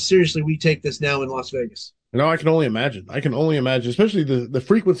that's how seriously we take this now in Las Vegas. I can only imagine. Especially the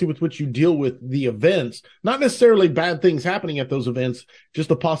frequency with which you deal with the events, not necessarily bad things happening at those events, just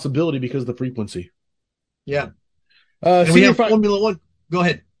the possibility because of the frequency. Yeah. We have Formula One. Go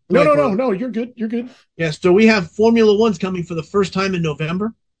ahead. No. You're good. Yeah. So we have Formula One's coming for the first time in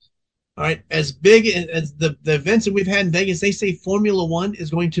November. All right. As big as the events that we've had in Vegas, they say Formula One is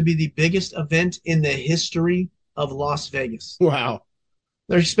going to be the biggest event in the history of Las Vegas. Wow.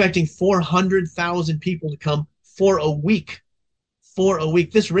 They're expecting 400,000 people to come for a week.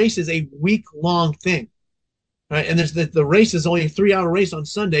 This race is a week-long thing. Right? And there's the race is only a 3-hour race on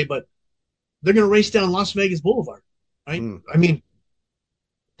Sunday, but they're going to race down Las Vegas Boulevard. Right? I mean,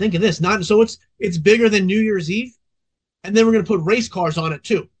 think of this. It's bigger than New Year's Eve, and then we're going to put race cars on it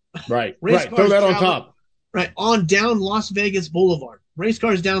too. Right. Throw that on top. Right. On down Las Vegas Boulevard. Race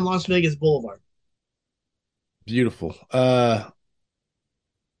cars down Las Vegas Boulevard. Beautiful.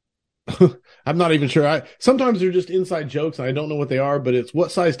 I'm not even sure. Sometimes they're just inside jokes, and I don't know what they are, but it's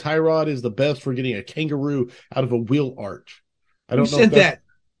what size tie rod is the best for getting a kangaroo out of a wheel arch. I don't know. Who said that?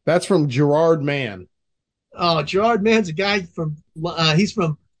 That's from Gerard Mann. Oh, Gerard Mann's a guy he's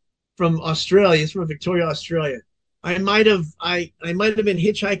from Australia. He's from Victoria, Australia. I might have been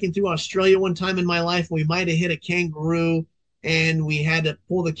hitchhiking through Australia one time in my life. We might have hit a kangaroo, and we had to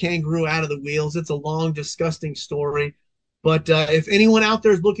pull the kangaroo out of the wheels. It's a long, disgusting story. But if anyone out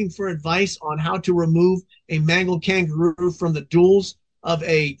there is looking for advice on how to remove a mangled kangaroo from the duals of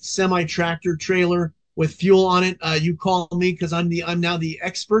a semi-tractor trailer with fuel on it, you call me, because I'm now the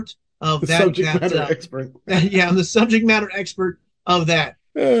expert of that. Subject matter expert. Yeah, I'm the subject matter expert of that.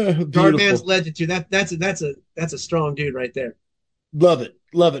 Gerard Mann's legend too. That's a strong dude right there. Love it.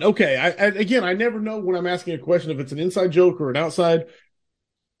 Okay. I never know when I'm asking a question if it's an inside joke or an outside.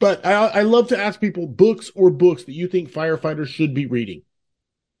 But I love to ask people books that you think firefighters should be reading.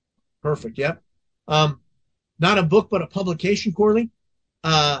 Perfect. Yep. Not a book, but a publication, Corley.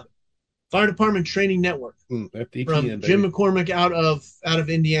 Fire Department Training Network from Jim McCormick out of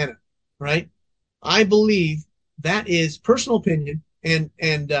Indiana, right? I believe that is personal opinion. And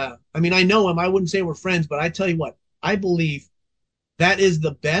I mean, I know him. I wouldn't say we're friends, but I tell you what, I believe that is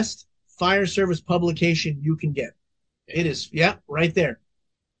the best fire service publication you can get. It is, yeah, right there.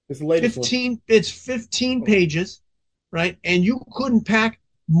 It's the latest 15, one. It's 15 pages, right? And you couldn't pack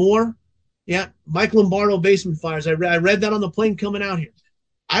more. Yeah, Mike Lombardo basement fires. I read that on the plane coming out here.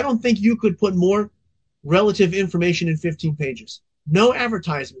 I don't think you could put more relative information in 15 pages. No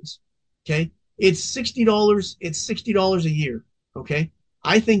advertisements. Okay. It's $60. It's $60 a year. Okay.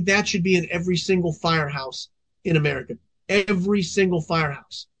 I think that should be in every single firehouse in America. Every single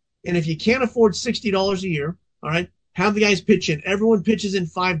firehouse. And if you can't afford $60 a year, all right, have the guys pitch in. Everyone pitches in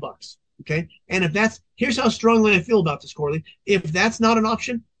 $5. Okay. And if that's, here's how strongly I feel about this, Corley. If that's not an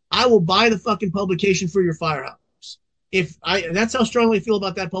option, I will buy the fucking publication for your firehouse. That's how strongly I feel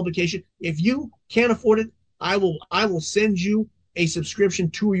about that publication. If you can't afford it, I will send you a subscription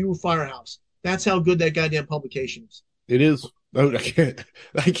to your firehouse. That's how good that goddamn publication is. It is.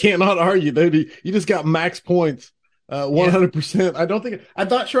 I cannot argue, dude. You just got max points, 100%. I'm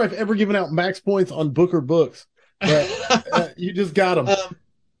not sure I've ever given out max points on Booker books, but you just got them.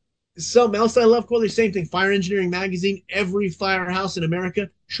 Something else I love, Corley, same thing. Fire Engineering Magazine. Every firehouse in America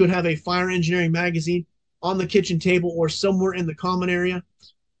should have a Fire Engineering Magazine on the kitchen table or somewhere in the common area.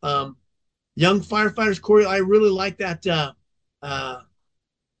 Young Firefighters, Corey, I really like that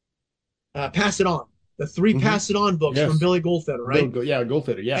Pass It On. The 3 Pass It On books from Billy Goldfeder, right?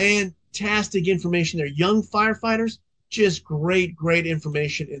 Goldfeder, yeah. Fantastic information there. Young firefighters, just great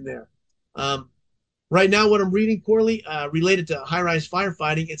information in there. Right now, what I'm reading, Corley, related to high-rise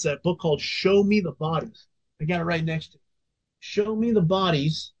firefighting, it's a book called Show Me the Bodies. I got it right next to me. Show Me the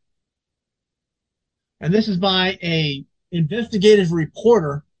Bodies. And this is by a investigative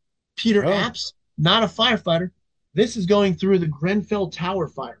reporter, Peter Apps, not a firefighter. This is going through the Grenfell Tower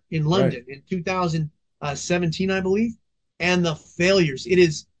fire in London in 2017, I believe, and the failures. It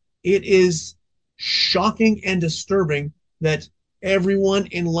is shocking and disturbing that everyone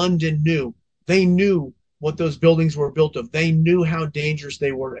in London knew. They knew what those buildings were built of. They knew how dangerous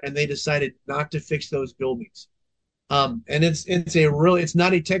they were, and they decided not to fix those buildings. And it's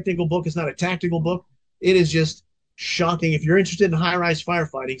not a technical book. It's not a tactical book. It is just shocking. If you're interested in high-rise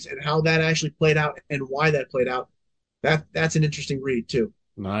firefighting and how that actually played out and why that played out, that's an interesting read too.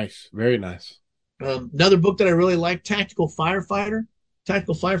 Nice. Very nice. Another book that I really like, Tactical Firefighter.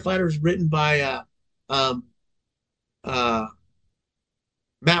 Tactical Firefighter is written by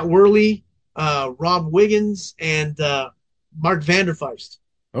Matt Worley, Rob Wiggins, and Mark Vanderfeist.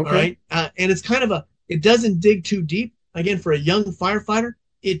 Okay. All right. And it's kind of it doesn't dig too deep. Again, for a young firefighter,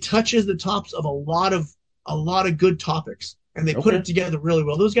 it touches the tops of a lot of good topics, and they put it together really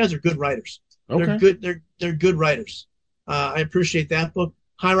well. Those guys are good writers. Okay. They're good. They're good writers. I appreciate that book.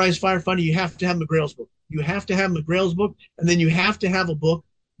 High Rise Firefighter. You have to have McGrail's book. You have to have McGrail's book, and then you have to have a book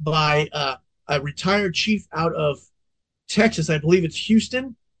by a retired chief out of Texas. I believe it's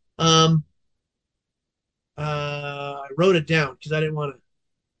Houston. I wrote it down because I didn't want to.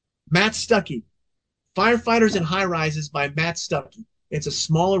 Matt Stuckey, Firefighters and High Rises by Matt Stuckey. It's a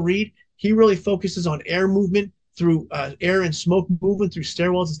smaller read. He really focuses on air movement through air and smoke movement through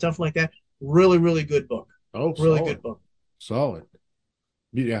stairwells and stuff like that. Really, really good book. Oh, really good book. Solid.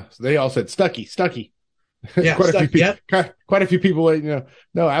 Yeah, so they all said Stuckey. Yeah, quite a few people.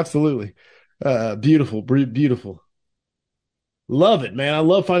 No, absolutely. Beautiful. Love it, man. I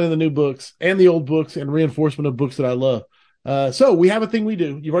love finding the new books and the old books and reinforcement of books that I love. So we have a thing we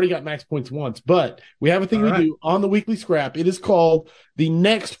do. You've already got max points once, but we have a thing we do on the weekly scrap. It is called the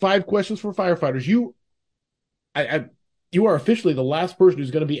next 5 questions for firefighters. You are officially the last person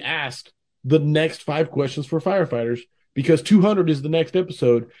who's going to be asked the next 5 questions for firefighters, because 200 is the next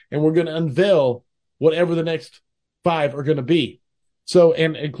episode, and we're going to unveil whatever the next 5 are going to be. So,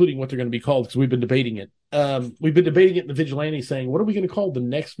 and including what they're going to be called, because we've been debating it. We've been debating it in the Vigilante, saying, what are we going to call the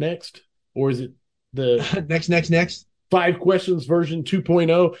next? Or is it the next? 5 questions version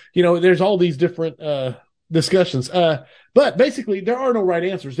 2.0? There's all these different discussions. But basically, there are no right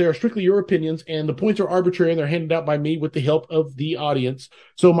answers. They are strictly your opinions, and the points are arbitrary, and they're handed out by me with the help of the audience.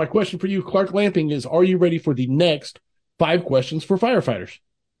 So my question for you, Clark Lamping, is, are you ready for the next 5 questions for firefighters?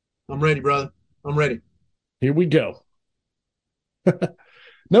 I'm ready, brother. I'm ready. Here we go.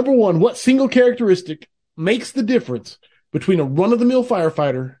 Number 1, what single characteristic makes the difference between a run-of-the-mill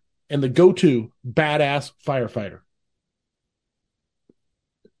firefighter and the go-to badass firefighter?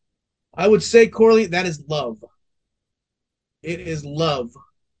 I would say, Corley, that is love. It is love.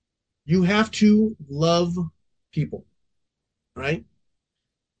 You have to love people, right?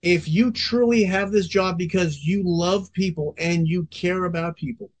 If you truly have this job because you love people and you care about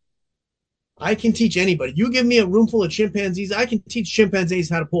people, I can teach anybody. You give me a room full of chimpanzees, I can teach chimpanzees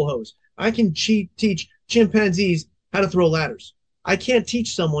how to pull hose. I can teach chimpanzees how to throw ladders. I can't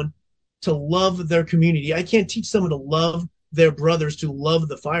teach someone to love their community. I can't teach someone to love their brothers, to love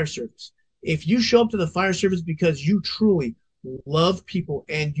the fire service. If you show up to the fire service because you truly love people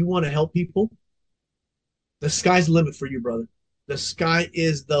and you want to help people, the sky's the limit for you, brother. The sky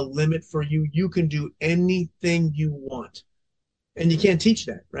is the limit for you. You can do anything you want. And you can't teach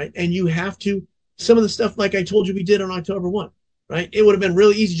that, right? And you have to, some of the stuff like I told you we did on October 1, right? It would have been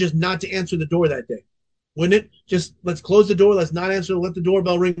really easy just not to answer the door that day, wouldn't it? Just let's close the door, let's not answer, let the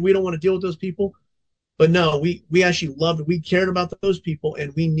doorbell ring. We don't want to deal with those people. But no, we actually loved, we cared about those people,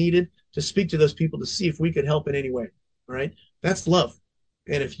 and we needed to speak to those people to see if we could help in any way. All right. That's love.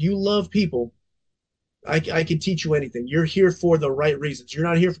 And if you love people, I can teach you anything. You're here for the right reasons. You're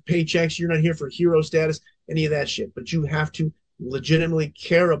not here for paychecks. You're not here for hero status, any of that shit. But you have to legitimately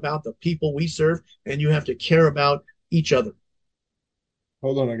care about the people we serve, and you have to care about each other.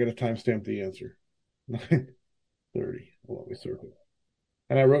 Hold on, I got to timestamp the answer. 9:30. Hold on, we circle.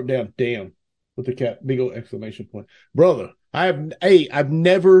 And I wrote down "damn" with the big old exclamation point. Brother, I've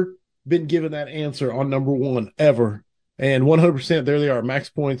never been given that answer on number 1 ever. And 100%, there they are.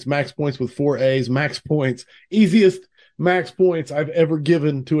 Max points with 4 A's, max points. Easiest max points I've ever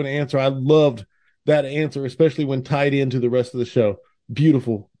given to an answer. I loved that answer, especially when tied into the rest of the show.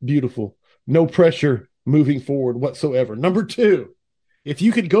 Beautiful, beautiful. No pressure moving forward whatsoever. Number 2, if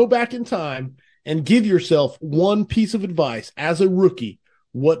you could go back in time and give yourself one piece of advice as a rookie,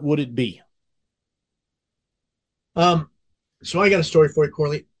 what would it be? So I got a story for you,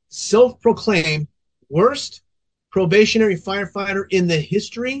 Corley. Self-proclaimed worst probationary firefighter in the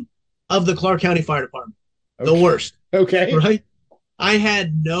history of the Clark County Fire Department. Okay. The worst. Okay. Right? I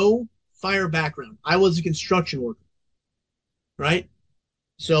had no fire background. I was a construction worker. Right?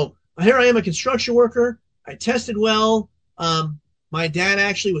 So here I am, a construction worker. I tested well. My dad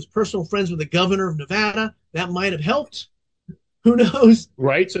actually was personal friends with the governor of Nevada. That might have helped. Who knows?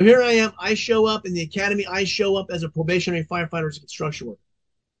 Right. So here I am. I show up in the academy. I show up as a probationary firefighter, as a construction worker.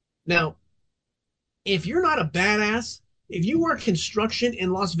 Now, if you're not a badass, if you work construction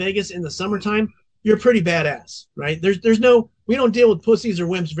in Las Vegas in the summertime, you're pretty badass, right? There's no, we don't deal with pussies or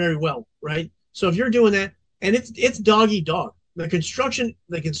wimps very well, right? So if you're doing that, and it's dog eat dog. The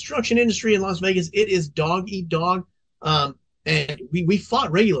construction industry in Las Vegas, it is dog eat dog. And we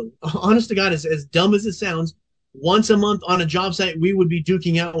fought regularly. Honest to God, as dumb as it sounds, once a month on a job site, we would be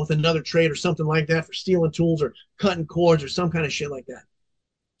duking out with another trade or something like that for stealing tools or cutting cords or some kind of shit like that.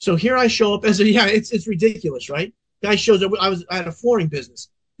 So here I show up as it's ridiculous, right? Guy shows up. I had a flooring business.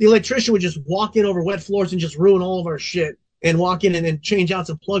 The electrician would just walk in over wet floors and just ruin all of our shit and walk in and then change out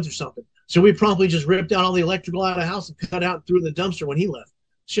some plugs or something. So we promptly just ripped out all the electrical out of the house and cut out and threw it in the dumpster when he left.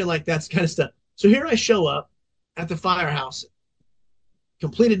 Shit like that kind of stuff. So here I show up at the firehouse,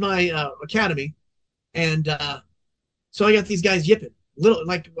 completed my academy, and so I got these guys yipping.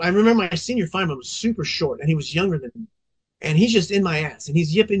 I remember my senior fireman was super short and he was younger than me. And he's just in my ass, and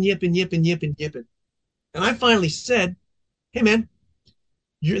he's yipping. And I finally said, hey, man,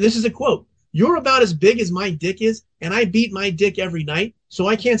 this is a quote. You're about as big as my dick is, and I beat my dick every night, so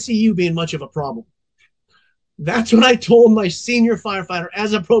I can't see you being much of a problem. That's what I told my senior firefighter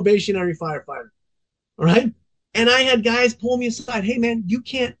as a probationary firefighter. All right? And I had guys pull me aside. Hey, man, you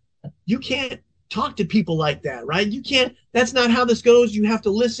can't talk to people like that, right? You can't. That's not how this goes. You have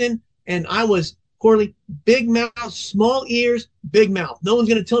to listen. And I was, Corley, big mouth, small ears, big mouth. No one's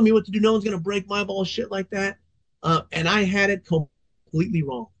going to tell me what to do. No one's going to break my ball, shit like that. And I had it completely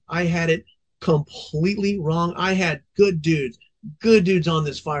wrong. I had good dudes on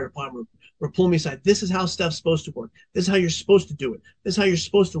this fire department were pulling me aside. This is how stuff's supposed to work. This is how you're supposed to do it. This is how you're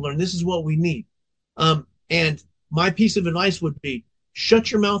supposed to learn. This is what we need. And my piece of advice would be shut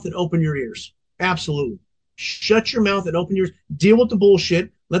your mouth and open your ears. Absolutely. Shut your mouth and open your ears. Deal with the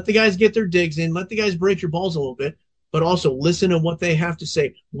bullshit. Let the guys get their digs in. Let the guys break your balls a little bit, but also listen to what they have to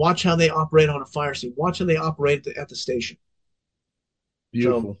say. Watch how they operate on a fire scene. Watch how they operate at the station.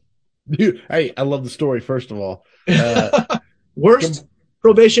 Beautiful. Hey, I love the story, first of all. Worst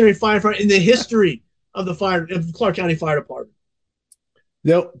probationary firefighter in the history of the Clark County Fire Department.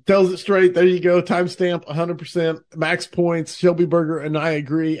 Nope, tells it straight. There you go. Timestamp 100%. Max points. Shelby Berger, and I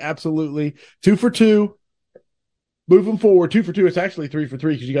agree. Absolutely. 2 for 2. Moving forward, 2 for 2. It's actually 3 for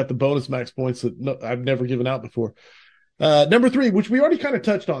 3 because you got the bonus max points that I've never given out before. Number 3, which we already kind of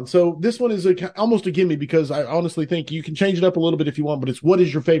touched on. So this one is almost a gimme because I honestly think you can change it up a little bit if you want, but it's what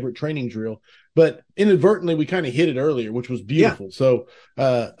is your favorite training drill? But inadvertently, we kind of hit it earlier, which was beautiful. Yeah. So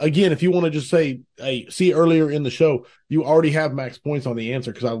again, if you want to just say, hey, see earlier in the show, you already have max points on the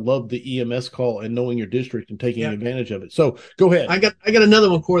answer because I love the EMS call and knowing your district and taking advantage of it. So go ahead. I got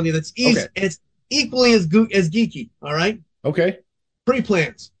another one, Corley, that's easy. Okay. It's equally as geeky. All right. Okay.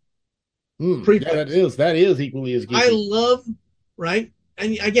 Pre-plans. Pre-plans. Yeah, that is equally as geeky. I love, right?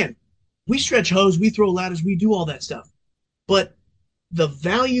 And again, we stretch hose, we throw ladders, we do all that stuff. But the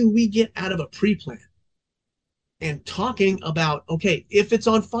value we get out of a pre-plan and talking about, okay, if it's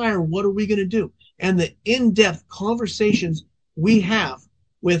on fire, what are we going to do? And the in-depth conversations we have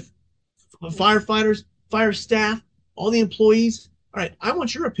with firefighters, fire staff, all the employees. All right, I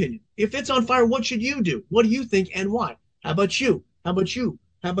want your opinion. If it's on fire, what should you do? What do you think and why? How about you? How about you?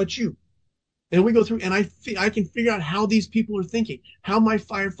 How about you? And we go through, and I can figure out how these people are thinking, how my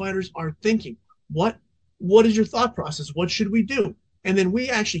firefighters are thinking. What is your thought process? What should we do? And then we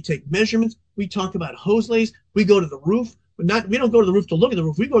actually take measurements. We talk about hose lays. We go to the roof. We don't go to the roof to look at the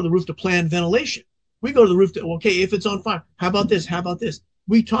roof. We go to the roof to plan ventilation. We go to the roof to, okay, if it's on fire, how about this? How about this?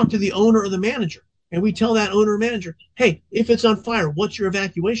 We talk to the owner or the manager, and we tell that owner or manager, hey, if it's on fire, what's your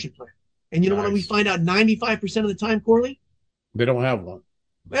evacuation plan? And you know what we find out 95% of the time, Corley? They don't have one.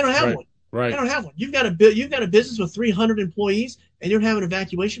 They don't have one. Right. They don't have one. You've got a business with 300 employees, and you don't have an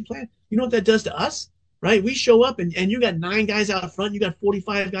evacuation plan. You know what that does to us, right? We show up, and you got 9 guys out front. You got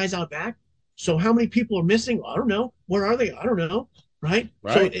 45 guys out back. So how many people are missing? I don't know. Where are they? I don't know. Right.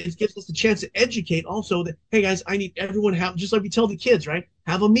 So it gives us a chance to educate also that, hey guys, I need everyone have, just like we tell the kids, right?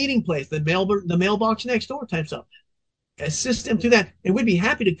 Have a meeting place, the mailbox next door type stuff. Assist them to that, and we'd be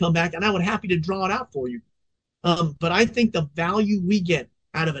happy to come back, and I would happy to draw it out for you. But I think the value we get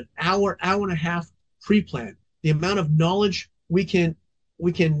out of an hour and a half pre-plan, the amount of knowledge we can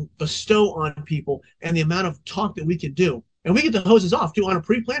bestow on people, and the amount of talk that we can do. And we get the hoses off too on a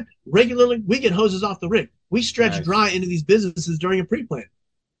pre-plan. Regularly, we get hoses off the rig. We stretch dry into these businesses during a pre-plan,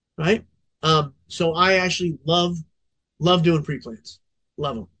 right? So I actually love doing pre-plans.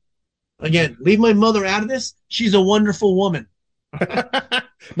 Love them. Again, leave my mother out of this. She's a wonderful woman.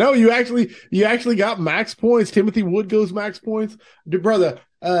 No, you actually got max points. Timothy Wood goes max points. Brother,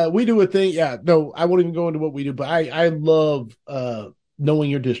 we do a thing. Yeah, no, I won't even go into what we do, but I love knowing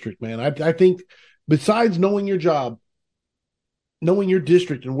your district, man. I think besides knowing your job, knowing your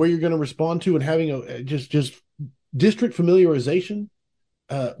district and where you're going to respond to and having a just district familiarization,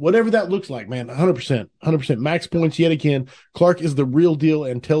 whatever that looks like, man, 100% max points yet again. Clark is the real deal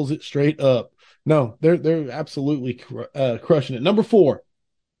and tells it straight up. No, they're absolutely crushing it. Number 4,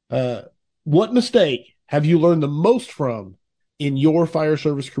 what mistake have you learned the most from in your fire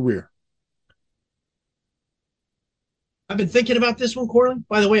service career? I've been thinking about this one, Corley.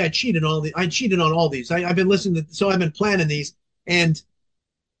 By the way, I cheated on all these. I've been listening to, so I've been planning these, and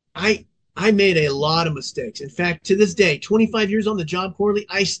I made a lot of mistakes. In fact, to this day, 25 years on the job, Corley,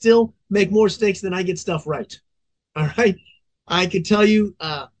 I still make more mistakes than I get stuff right. All right. I could tell you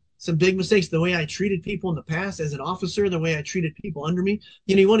some big mistakes, the way I treated people in the past as an officer, the way I treated people under me.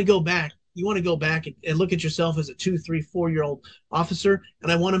 You want to go back. You want to go back and look at yourself as a 2, 3, 4-year-old officer.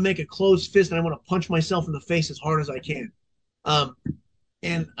 And I want to make a closed fist, and I want to punch myself in the face as hard as I can.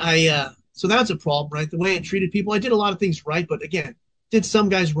 So that's a problem, right? The way I treated people. I did a lot of things right, but again, did some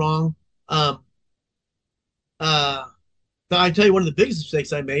guys wrong. I tell you, one of the biggest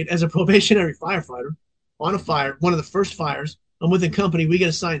mistakes I made as a probationary firefighter on a fire, one of the first fires, I'm with a company, we get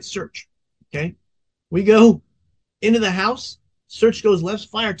assigned search. Okay. We go into the house, search goes left,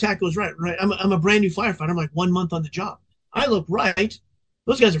 fire attack goes right. I'm a brand new firefighter. I'm like 1 month on the job. I look right.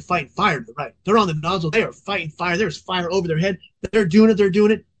 Those guys are fighting fire to the right. They're on the nozzle. They are fighting fire. There's fire over their head. They're doing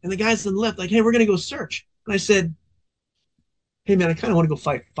it. And the guys on the left, like, hey, we're going to go search. And I said, hey, man, I kind of want to go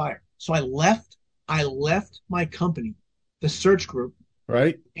fight fire. So I left my company, the search group,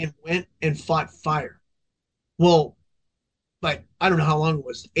 right, and went and fought fire. Well, like, I don't know how long it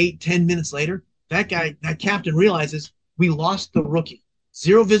was, 8-10 minutes later, that captain realizes we lost the rookie.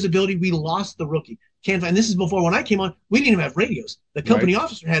 Zero visibility. We lost the rookie. Can't find. This is before, when I came on, we didn't even have radios. The company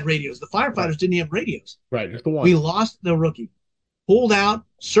officer had radios. The firefighters didn't have radios. Right, just the one. We lost the rookie. Pulled out.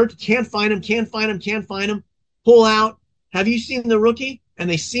 Search. Can't find him. Pull out. Have you seen the rookie? And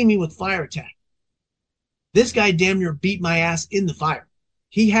they see me with fire attack. This guy damn near beat my ass in the fire.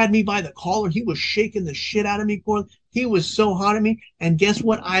 He had me by the collar. He was shaking the shit out of me, Corley. He was so hot at me. And guess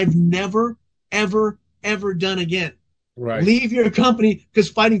what? I've never, ever, ever done again. Right. Leave your company, because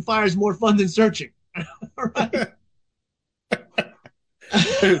fighting fire is more fun than searching. Right.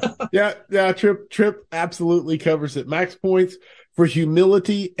 Yeah. Trip absolutely covers it. Max points for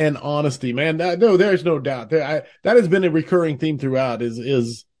humility and honesty, man. No, there's no doubt. That has been a recurring theme throughout.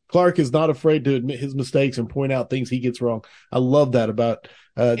 Is Clark is not afraid to admit his mistakes and point out things he gets wrong. I love that about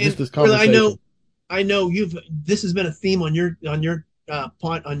just this Really, conversation. I know this has been a theme on your on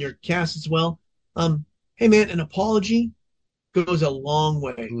your cast as well. Hey man, an apology goes a long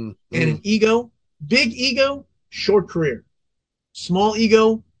way, and an ego, big ego, short career. Small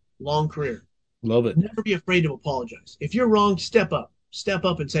ego, long career. Love it. Never be afraid to apologize. If you're wrong, step up. Step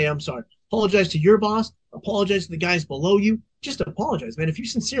up and say, I'm sorry. Apologize to your boss. Apologize to the guys below you. Just apologize, man. If you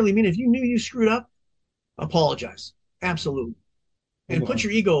sincerely mean it, if you knew you screwed up, apologize. Absolutely. And put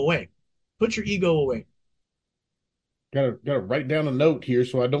your ego away. Put your ego away. Gotta write down a note here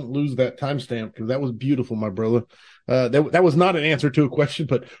so I don't lose that timestamp because that was beautiful, my brother. That was not an answer to a question,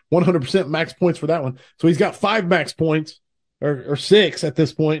 but 100% max points for that one. So he's got 5 max points. Or 6 at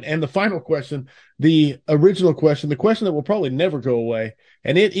this point. And the final question, the original question, the question that will probably never go away,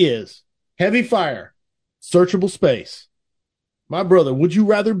 and it is heavy fire, searchable space. My brother, would you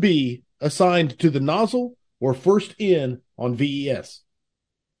rather be assigned to the nozzle or first in on VES?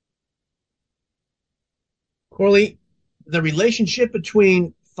 Corley, the relationship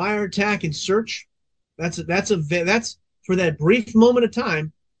between fire attack and search, that's for that brief moment of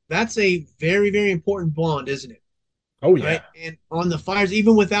time, that's a very, very important bond, isn't it? Oh yeah. Right? And on the fires,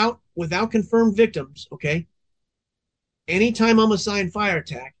 even without confirmed victims, okay. Anytime I'm assigned fire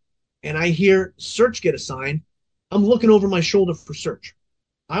attack and I hear search get assigned, I'm looking over my shoulder for search.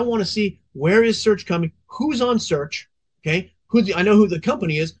 I want to see where is search coming, who's on search, okay? I know who the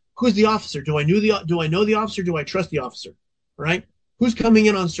company is, who's the officer? Do I know the officer? Do I trust the officer? All right? Who's coming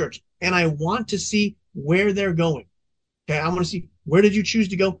in on search? And I want to see where they're going. Okay, I want to see where did you choose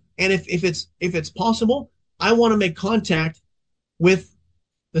to go? And if it's possible, I want to make contact with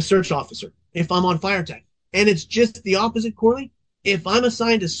the search officer if I'm on fire attack. And it's just the opposite, Corley. If I'm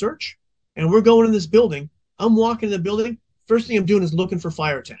assigned to search and we're going in this building, I'm walking in the building. First thing I'm doing is looking for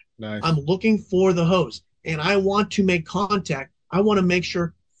fire attack. Nice. I'm looking for the hose and I want to make contact. I want to make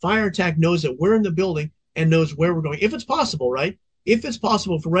sure fire attack knows that we're in the building and knows where we're going. If it's possible, right? If it's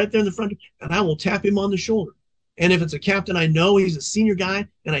possible for right there in the front, and I will tap him on the shoulder. And if it's a captain I know, he's a senior guy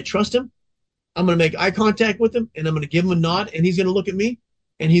and I trust him, I'm going to make eye contact with him and I'm going to give him a nod and he's going to look at me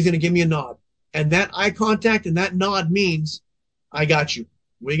and he's going to give me a nod. And that eye contact and that nod means I got you.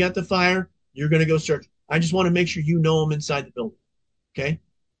 We got the fire. You're going to go search. I just want to make sure you know I'm inside the building. Okay.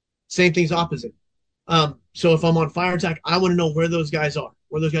 Same thing's opposite. So if I'm on fire attack, I want to know where those guys are,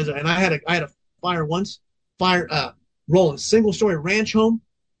 And I had a fire once, rolling single story ranch home.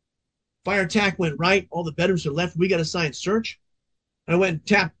 Fire attack went right. All the bedrooms are left. We got assigned search. I went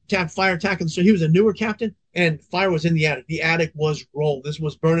and tapped fire attack. And so he was a newer captain and fire was in the attic. The attic was rolling. This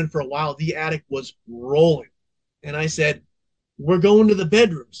was burning for a while. The attic was rolling. And I said, we're going to the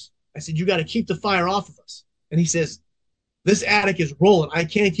bedrooms. I said, you got to keep the fire off of us. And he says, this attic is rolling. I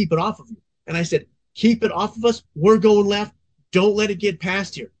can't keep it off of you. And I said, keep it off of us. We're going left. Don't let it get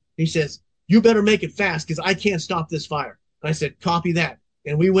past here. He says, you better make it fast because I can't stop this fire. And I said, copy that.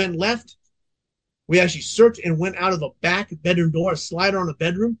 And we went left. We actually searched and went out of a back bedroom door, a slider on a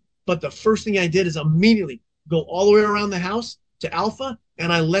bedroom. But the first thing I did is immediately go all the way around the house to Alpha,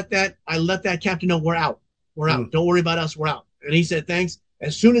 and I let that captain know we're out. We're out. Don't worry about us. We're out. And he said, thanks.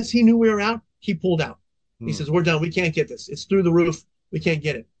 As soon as he knew we were out, he pulled out. He says, we're done. We can't get this. It's through the roof. We can't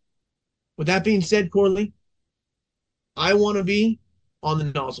get it. With that being said, Corley, I want to be on the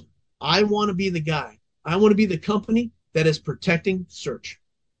nozzle. I want to be the guy. I want to be the company that is protecting search.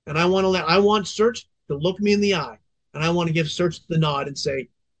 And I want search to look me in the eye. And I want to give search the nod and say,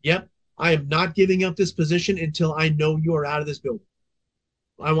 yep, I am not giving up this position until I know you are out of this building.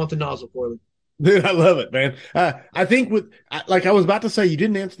 I want the nozzle, Corley. Dude, I love it, man. I think like I was about to say, you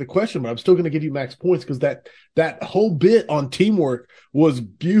didn't answer the question, but I'm still going to give you max points because that whole bit on teamwork was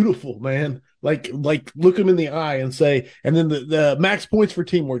beautiful, man. Like look him in the eye and say, and then the max points for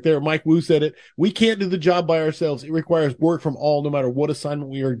teamwork there. Mike Wu said it. We can't do the job by ourselves. It requires work from all, no matter what assignment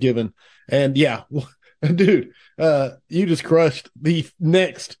we are given. And yeah, dude, you just crushed the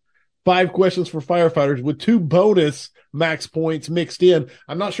next 5 questions for firefighters with 2 bonus max points mixed in.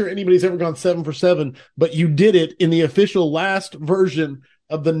 I'm not sure anybody's ever gone 7 for 7, but you did it in the official last version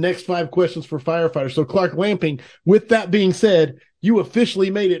of the next 5 questions for firefighters. So Clark Lamping, with that being said, you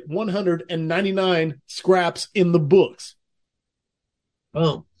officially made it 199 scraps in the books.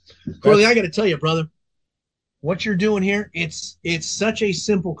 Oh, Corley, I got to tell you, brother, what you're doing here, it's such a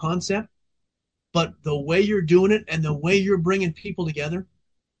simple concept, but the way you're doing it and the way you're bringing people together,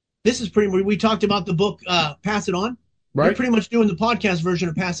 this is pretty much, we talked about the book, Pass It On. You're Right. pretty much doing the podcast version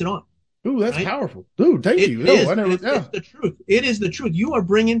of Pass It On. Ooh, that's Right? powerful. Dude, thank you. I never, It's the truth. It is the truth. You're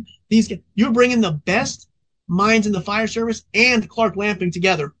bringing the best minds in the fire service and Clark Lamping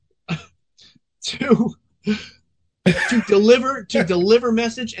together to deliver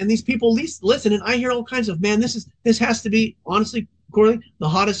message. And these people at least listen. And I hear all kinds of, man, this has to be, honestly, Corley, the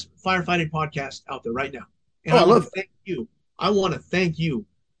hottest firefighting podcast out there right now. And I want to thank you. I want to thank you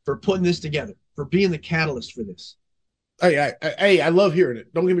for putting this together, for being the catalyst for this. Hey, I love hearing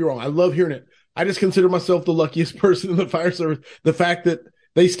it. Don't get me wrong. I love hearing it. I just consider myself the luckiest person in the fire service. The fact that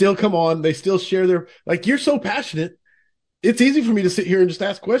they still come on, they still share their, like, you're so passionate. It's easy for me to sit here and just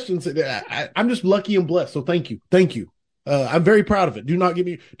ask questions. I'm just lucky and blessed. So thank you. Thank you. I'm very proud of it. Do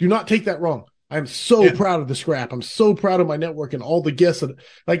not take that wrong. I'm so proud of the scrap. I'm so proud of my network and all the guests that,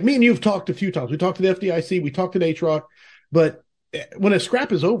 like, me and you have talked a few times. We talked to the FDIC, we talked to HROC, but when a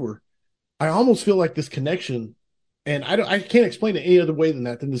scrap is over, I almost feel like this connection. And I can't explain it any other way than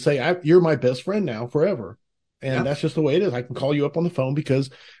that, than to say, you're my best friend now forever. And that's just the way it is. I can call you up on the phone because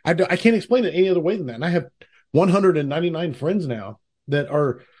I can't explain it any other way than that. And I have 199 friends now that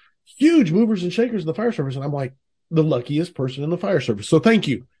are huge movers and shakers in the fire service. And I'm like the luckiest person in the fire service. So thank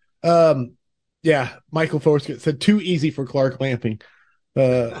you. Michael Forrest said too easy for Clark Lamping.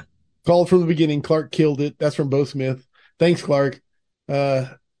 Called from the beginning. Clark killed it. That's from Bo Smith. Thanks, Clark.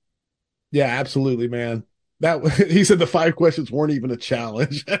 Absolutely, man. He said the 5 questions weren't even a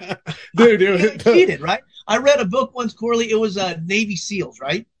challenge. Dude, cheated, right? I read a book once, Corley. It was Navy SEALs,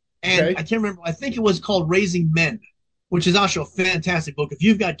 right? And I can't remember. I think it was called Raising Men, which is also a fantastic book. If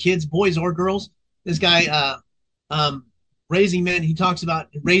you've got kids, boys or girls, this guy, Raising Men, he talks about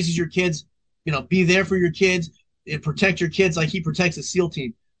raises your kids, be there for your kids and protect your kids like he protects a SEAL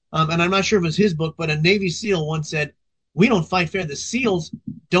team. And I'm not sure if it was his book, but a Navy SEAL once said, we don't fight fair. The SEALs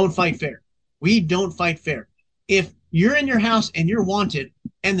don't fight fair. We don't fight fair. If you're in your house and you're wanted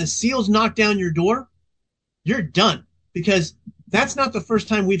and the SEALs knock down your door, you're done, because that's not the first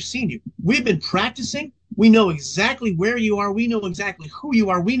time we've seen you. We've been practicing. We know exactly where you are. We know exactly who you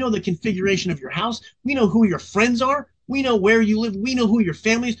are. We know the configuration of your house. We know who your friends are. We know where you live. We know who your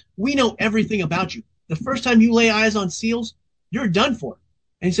family is. We know everything about you. The first time you lay eyes on SEALs, you're done for.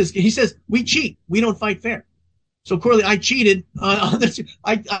 And he says, we cheat. We don't fight fair. So, Corley, I cheated on this.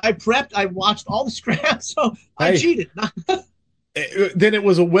 I prepped. I watched all the scraps. So I cheated. Then it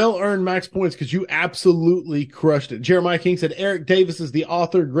was a well-earned max points because you absolutely crushed it. Jeremiah King said, Eric Davis is the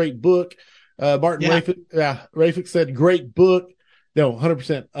author. Great book. Martin Rafik said, great book. No,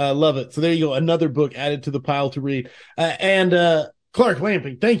 100%. Love it. So there you go. Another book added to the pile to read. Clark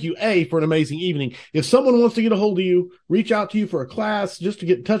Lamping, thank you, for an amazing evening. If someone wants to get a hold of you, reach out to you for a class, just to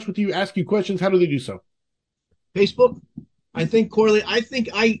get in touch with you, ask you questions, how do they do so? Facebook. I think, Corley,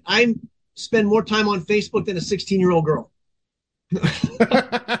 I spend more time on Facebook than a 16-year-old girl.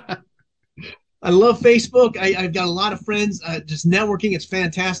 I love Facebook. I've got a lot of friends, just networking. It's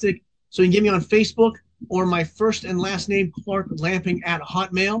fantastic. So you can get me on Facebook or my first and last name, Clark Lamping at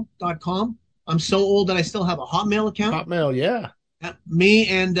hotmail.com. I'm so old that I still have a Hotmail account. Hotmail, yeah. Me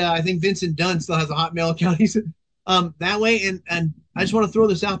and I think Vincent Dunn still has a Hotmail account. He said that way. And I just want to throw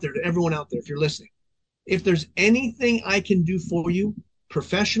this out there to everyone out there, if you're listening. If there's anything I can do for you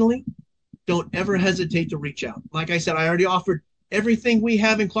professionally, don't ever hesitate to reach out. Like I said, I already offered everything we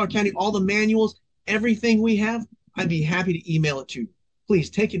have in Clark County, all the manuals, everything we have. I'd be happy to email it to you. Please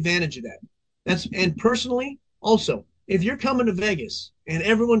take advantage of that. And personally, also, if you're coming to Vegas, and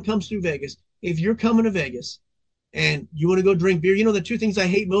everyone comes through Vegas, if you're coming to Vegas and you want to go drink beer, the 2 things I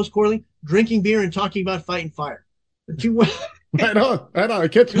hate most, Corley, drinking beer and talking about fighting fire. The 2 Right on. I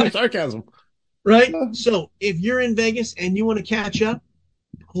catch your sarcasm. Right? So if you're in Vegas and you want to catch up,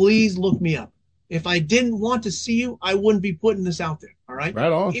 please look me up. If I didn't want to see you, I wouldn't be putting this out there. All right?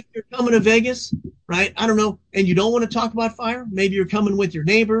 Right on. If you're coming to Vegas, right, I don't know, and you don't want to talk about fire, maybe you're coming with your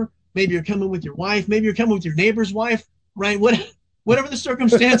neighbor, maybe you're coming with your wife, maybe you're coming with your neighbor's wife, right? Whatever the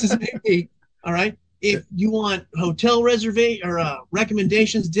circumstances may be, all right? If you want hotel reservation or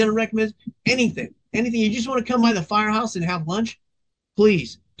recommendations, dinner recommendations, anything, you just want to come by the firehouse and have lunch,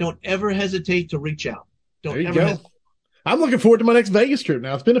 please don't ever hesitate to reach out. There you go. I'm looking forward to my next Vegas trip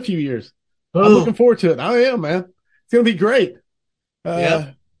now. It's been a few years. I'm looking forward to it. I am, man. It's going to be great.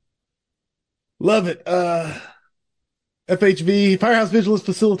 Love it. FHV, Firehouse Vigilance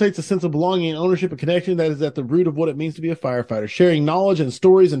facilitates a sense of belonging and ownership and connection that is at the root of what it means to be a firefighter. Sharing knowledge and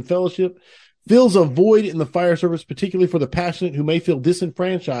stories and fellowship fills a void in the fire service, particularly for the passionate who may feel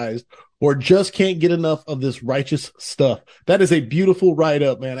disenfranchised or just can't get enough of this righteous stuff. That is a beautiful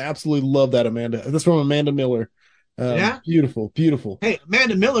write-up, man. I absolutely love that, Amanda. That's from Amanda Miller. Yeah. Beautiful, beautiful. Hey,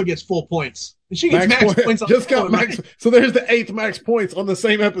 Amanda Miller gets full points. And she gets max points on just the got max. Right? So there's the 8th max points on the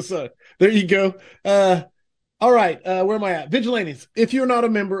same episode. There you go. All right. Where am I at? Vigilantes. If you're not a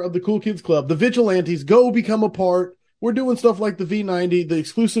member of the Cool Kids Club, the Vigilantes, go become a part. We're doing stuff like the V90, the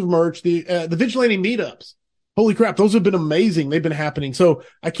exclusive merch, the Vigilante meetups. Holy crap, those have been amazing. They've been happening. So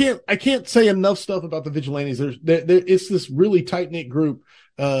I can't say enough stuff about the Vigilantes. It's this really tight-knit group.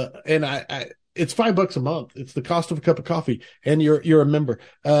 And it's $5 a month. It's the cost of a cup of coffee, and you're a member.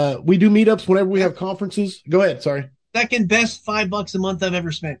 We do meetups whenever we have conferences. Go ahead. Sorry. Second best $5 a month I've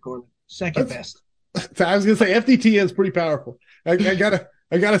ever spent, Corbin. Second best. I was going to say FTTN is pretty powerful. I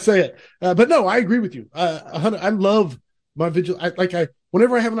gotta say it. But no, I agree with you. I love my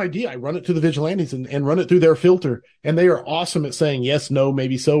whenever I have an idea, I run it to the Vigilantes and run it through their filter, and they are awesome at saying yes, no,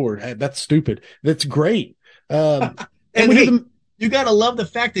 maybe so, or that's stupid. That's great. And hey, you got to love the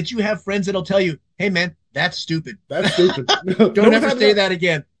fact that you have friends that'll tell you, hey, man, that's stupid. That's stupid. Don't ever say that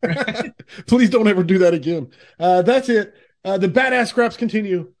again. Please don't ever do that again. That's it. The badass scraps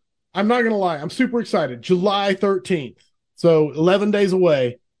continue. I'm not going to lie. I'm super excited. July 13th. So 11 days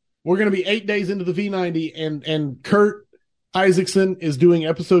away. We're going to be 8 days into the V90, and Kurt Isaacson is doing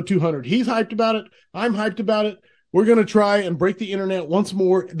episode 200. He's hyped about it. I'm hyped about it. We're going to try and break the internet once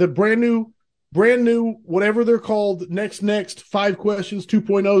more. The brand new, whatever they're called, next 5 questions,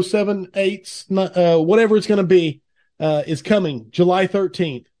 2.0, 7, 8, whatever it's going to be, is coming July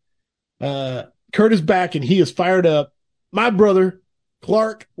 13th. Kurt is back and he is fired up. My brother,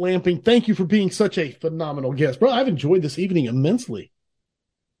 Clark Lamping, thank you for being such a phenomenal guest. Bro, I've enjoyed this evening immensely.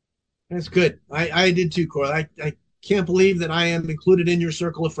 That's good. I did too, Corey. I can't believe that I am included in your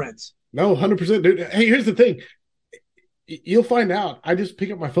circle of friends. No, 100%. Dude. Hey, here's the thing. You'll find out. I just pick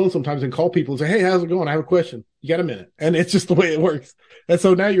up my phone sometimes and call people and say, hey, how's it going? I have a question. You got a minute? And it's just the way it works. And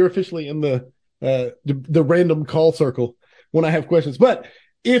so now you're officially in the random call circle when I have questions. But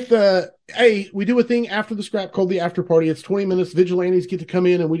if we do a thing after the scrap called the after party. It's 20 minutes. Vigilantes get to come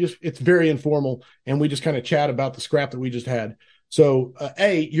in and it's very informal, and we just kind of chat about the scrap that we just had. So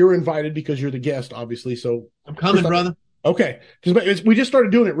you're invited because you're the guest, obviously. So I'm coming, brother. Okay. We just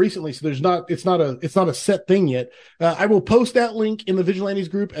started doing it recently, so it's not a set thing yet. I will post that link in the Vigilantes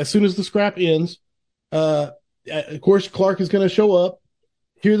group as soon as the scrap ends. Of course, Clark is going to show up,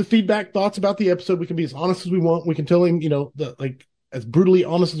 hear the feedback, thoughts about the episode. We can be as honest as we want. We can tell him, as brutally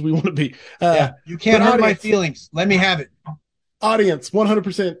honest as we want to be. You can't hurt my feelings. Let me have it. Audience,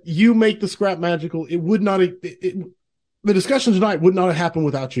 100%. You make the scrap magical. It would not. The discussion tonight would not have happened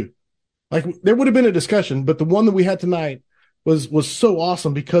without you. Like, there would have been a discussion, but the one that we had tonight was so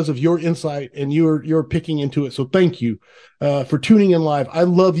awesome because of your insight and your picking into it. So thank you for tuning in live. I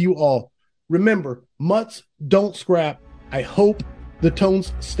love you all. Remember, mutts don't scrap. I hope the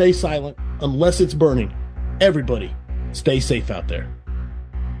tones stay silent unless it's burning. Everybody, stay safe out there.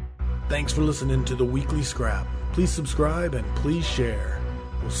 Thanks for listening to the Weekly Scrap. Please subscribe and please share.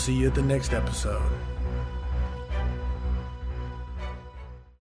 We'll see you at the next episode.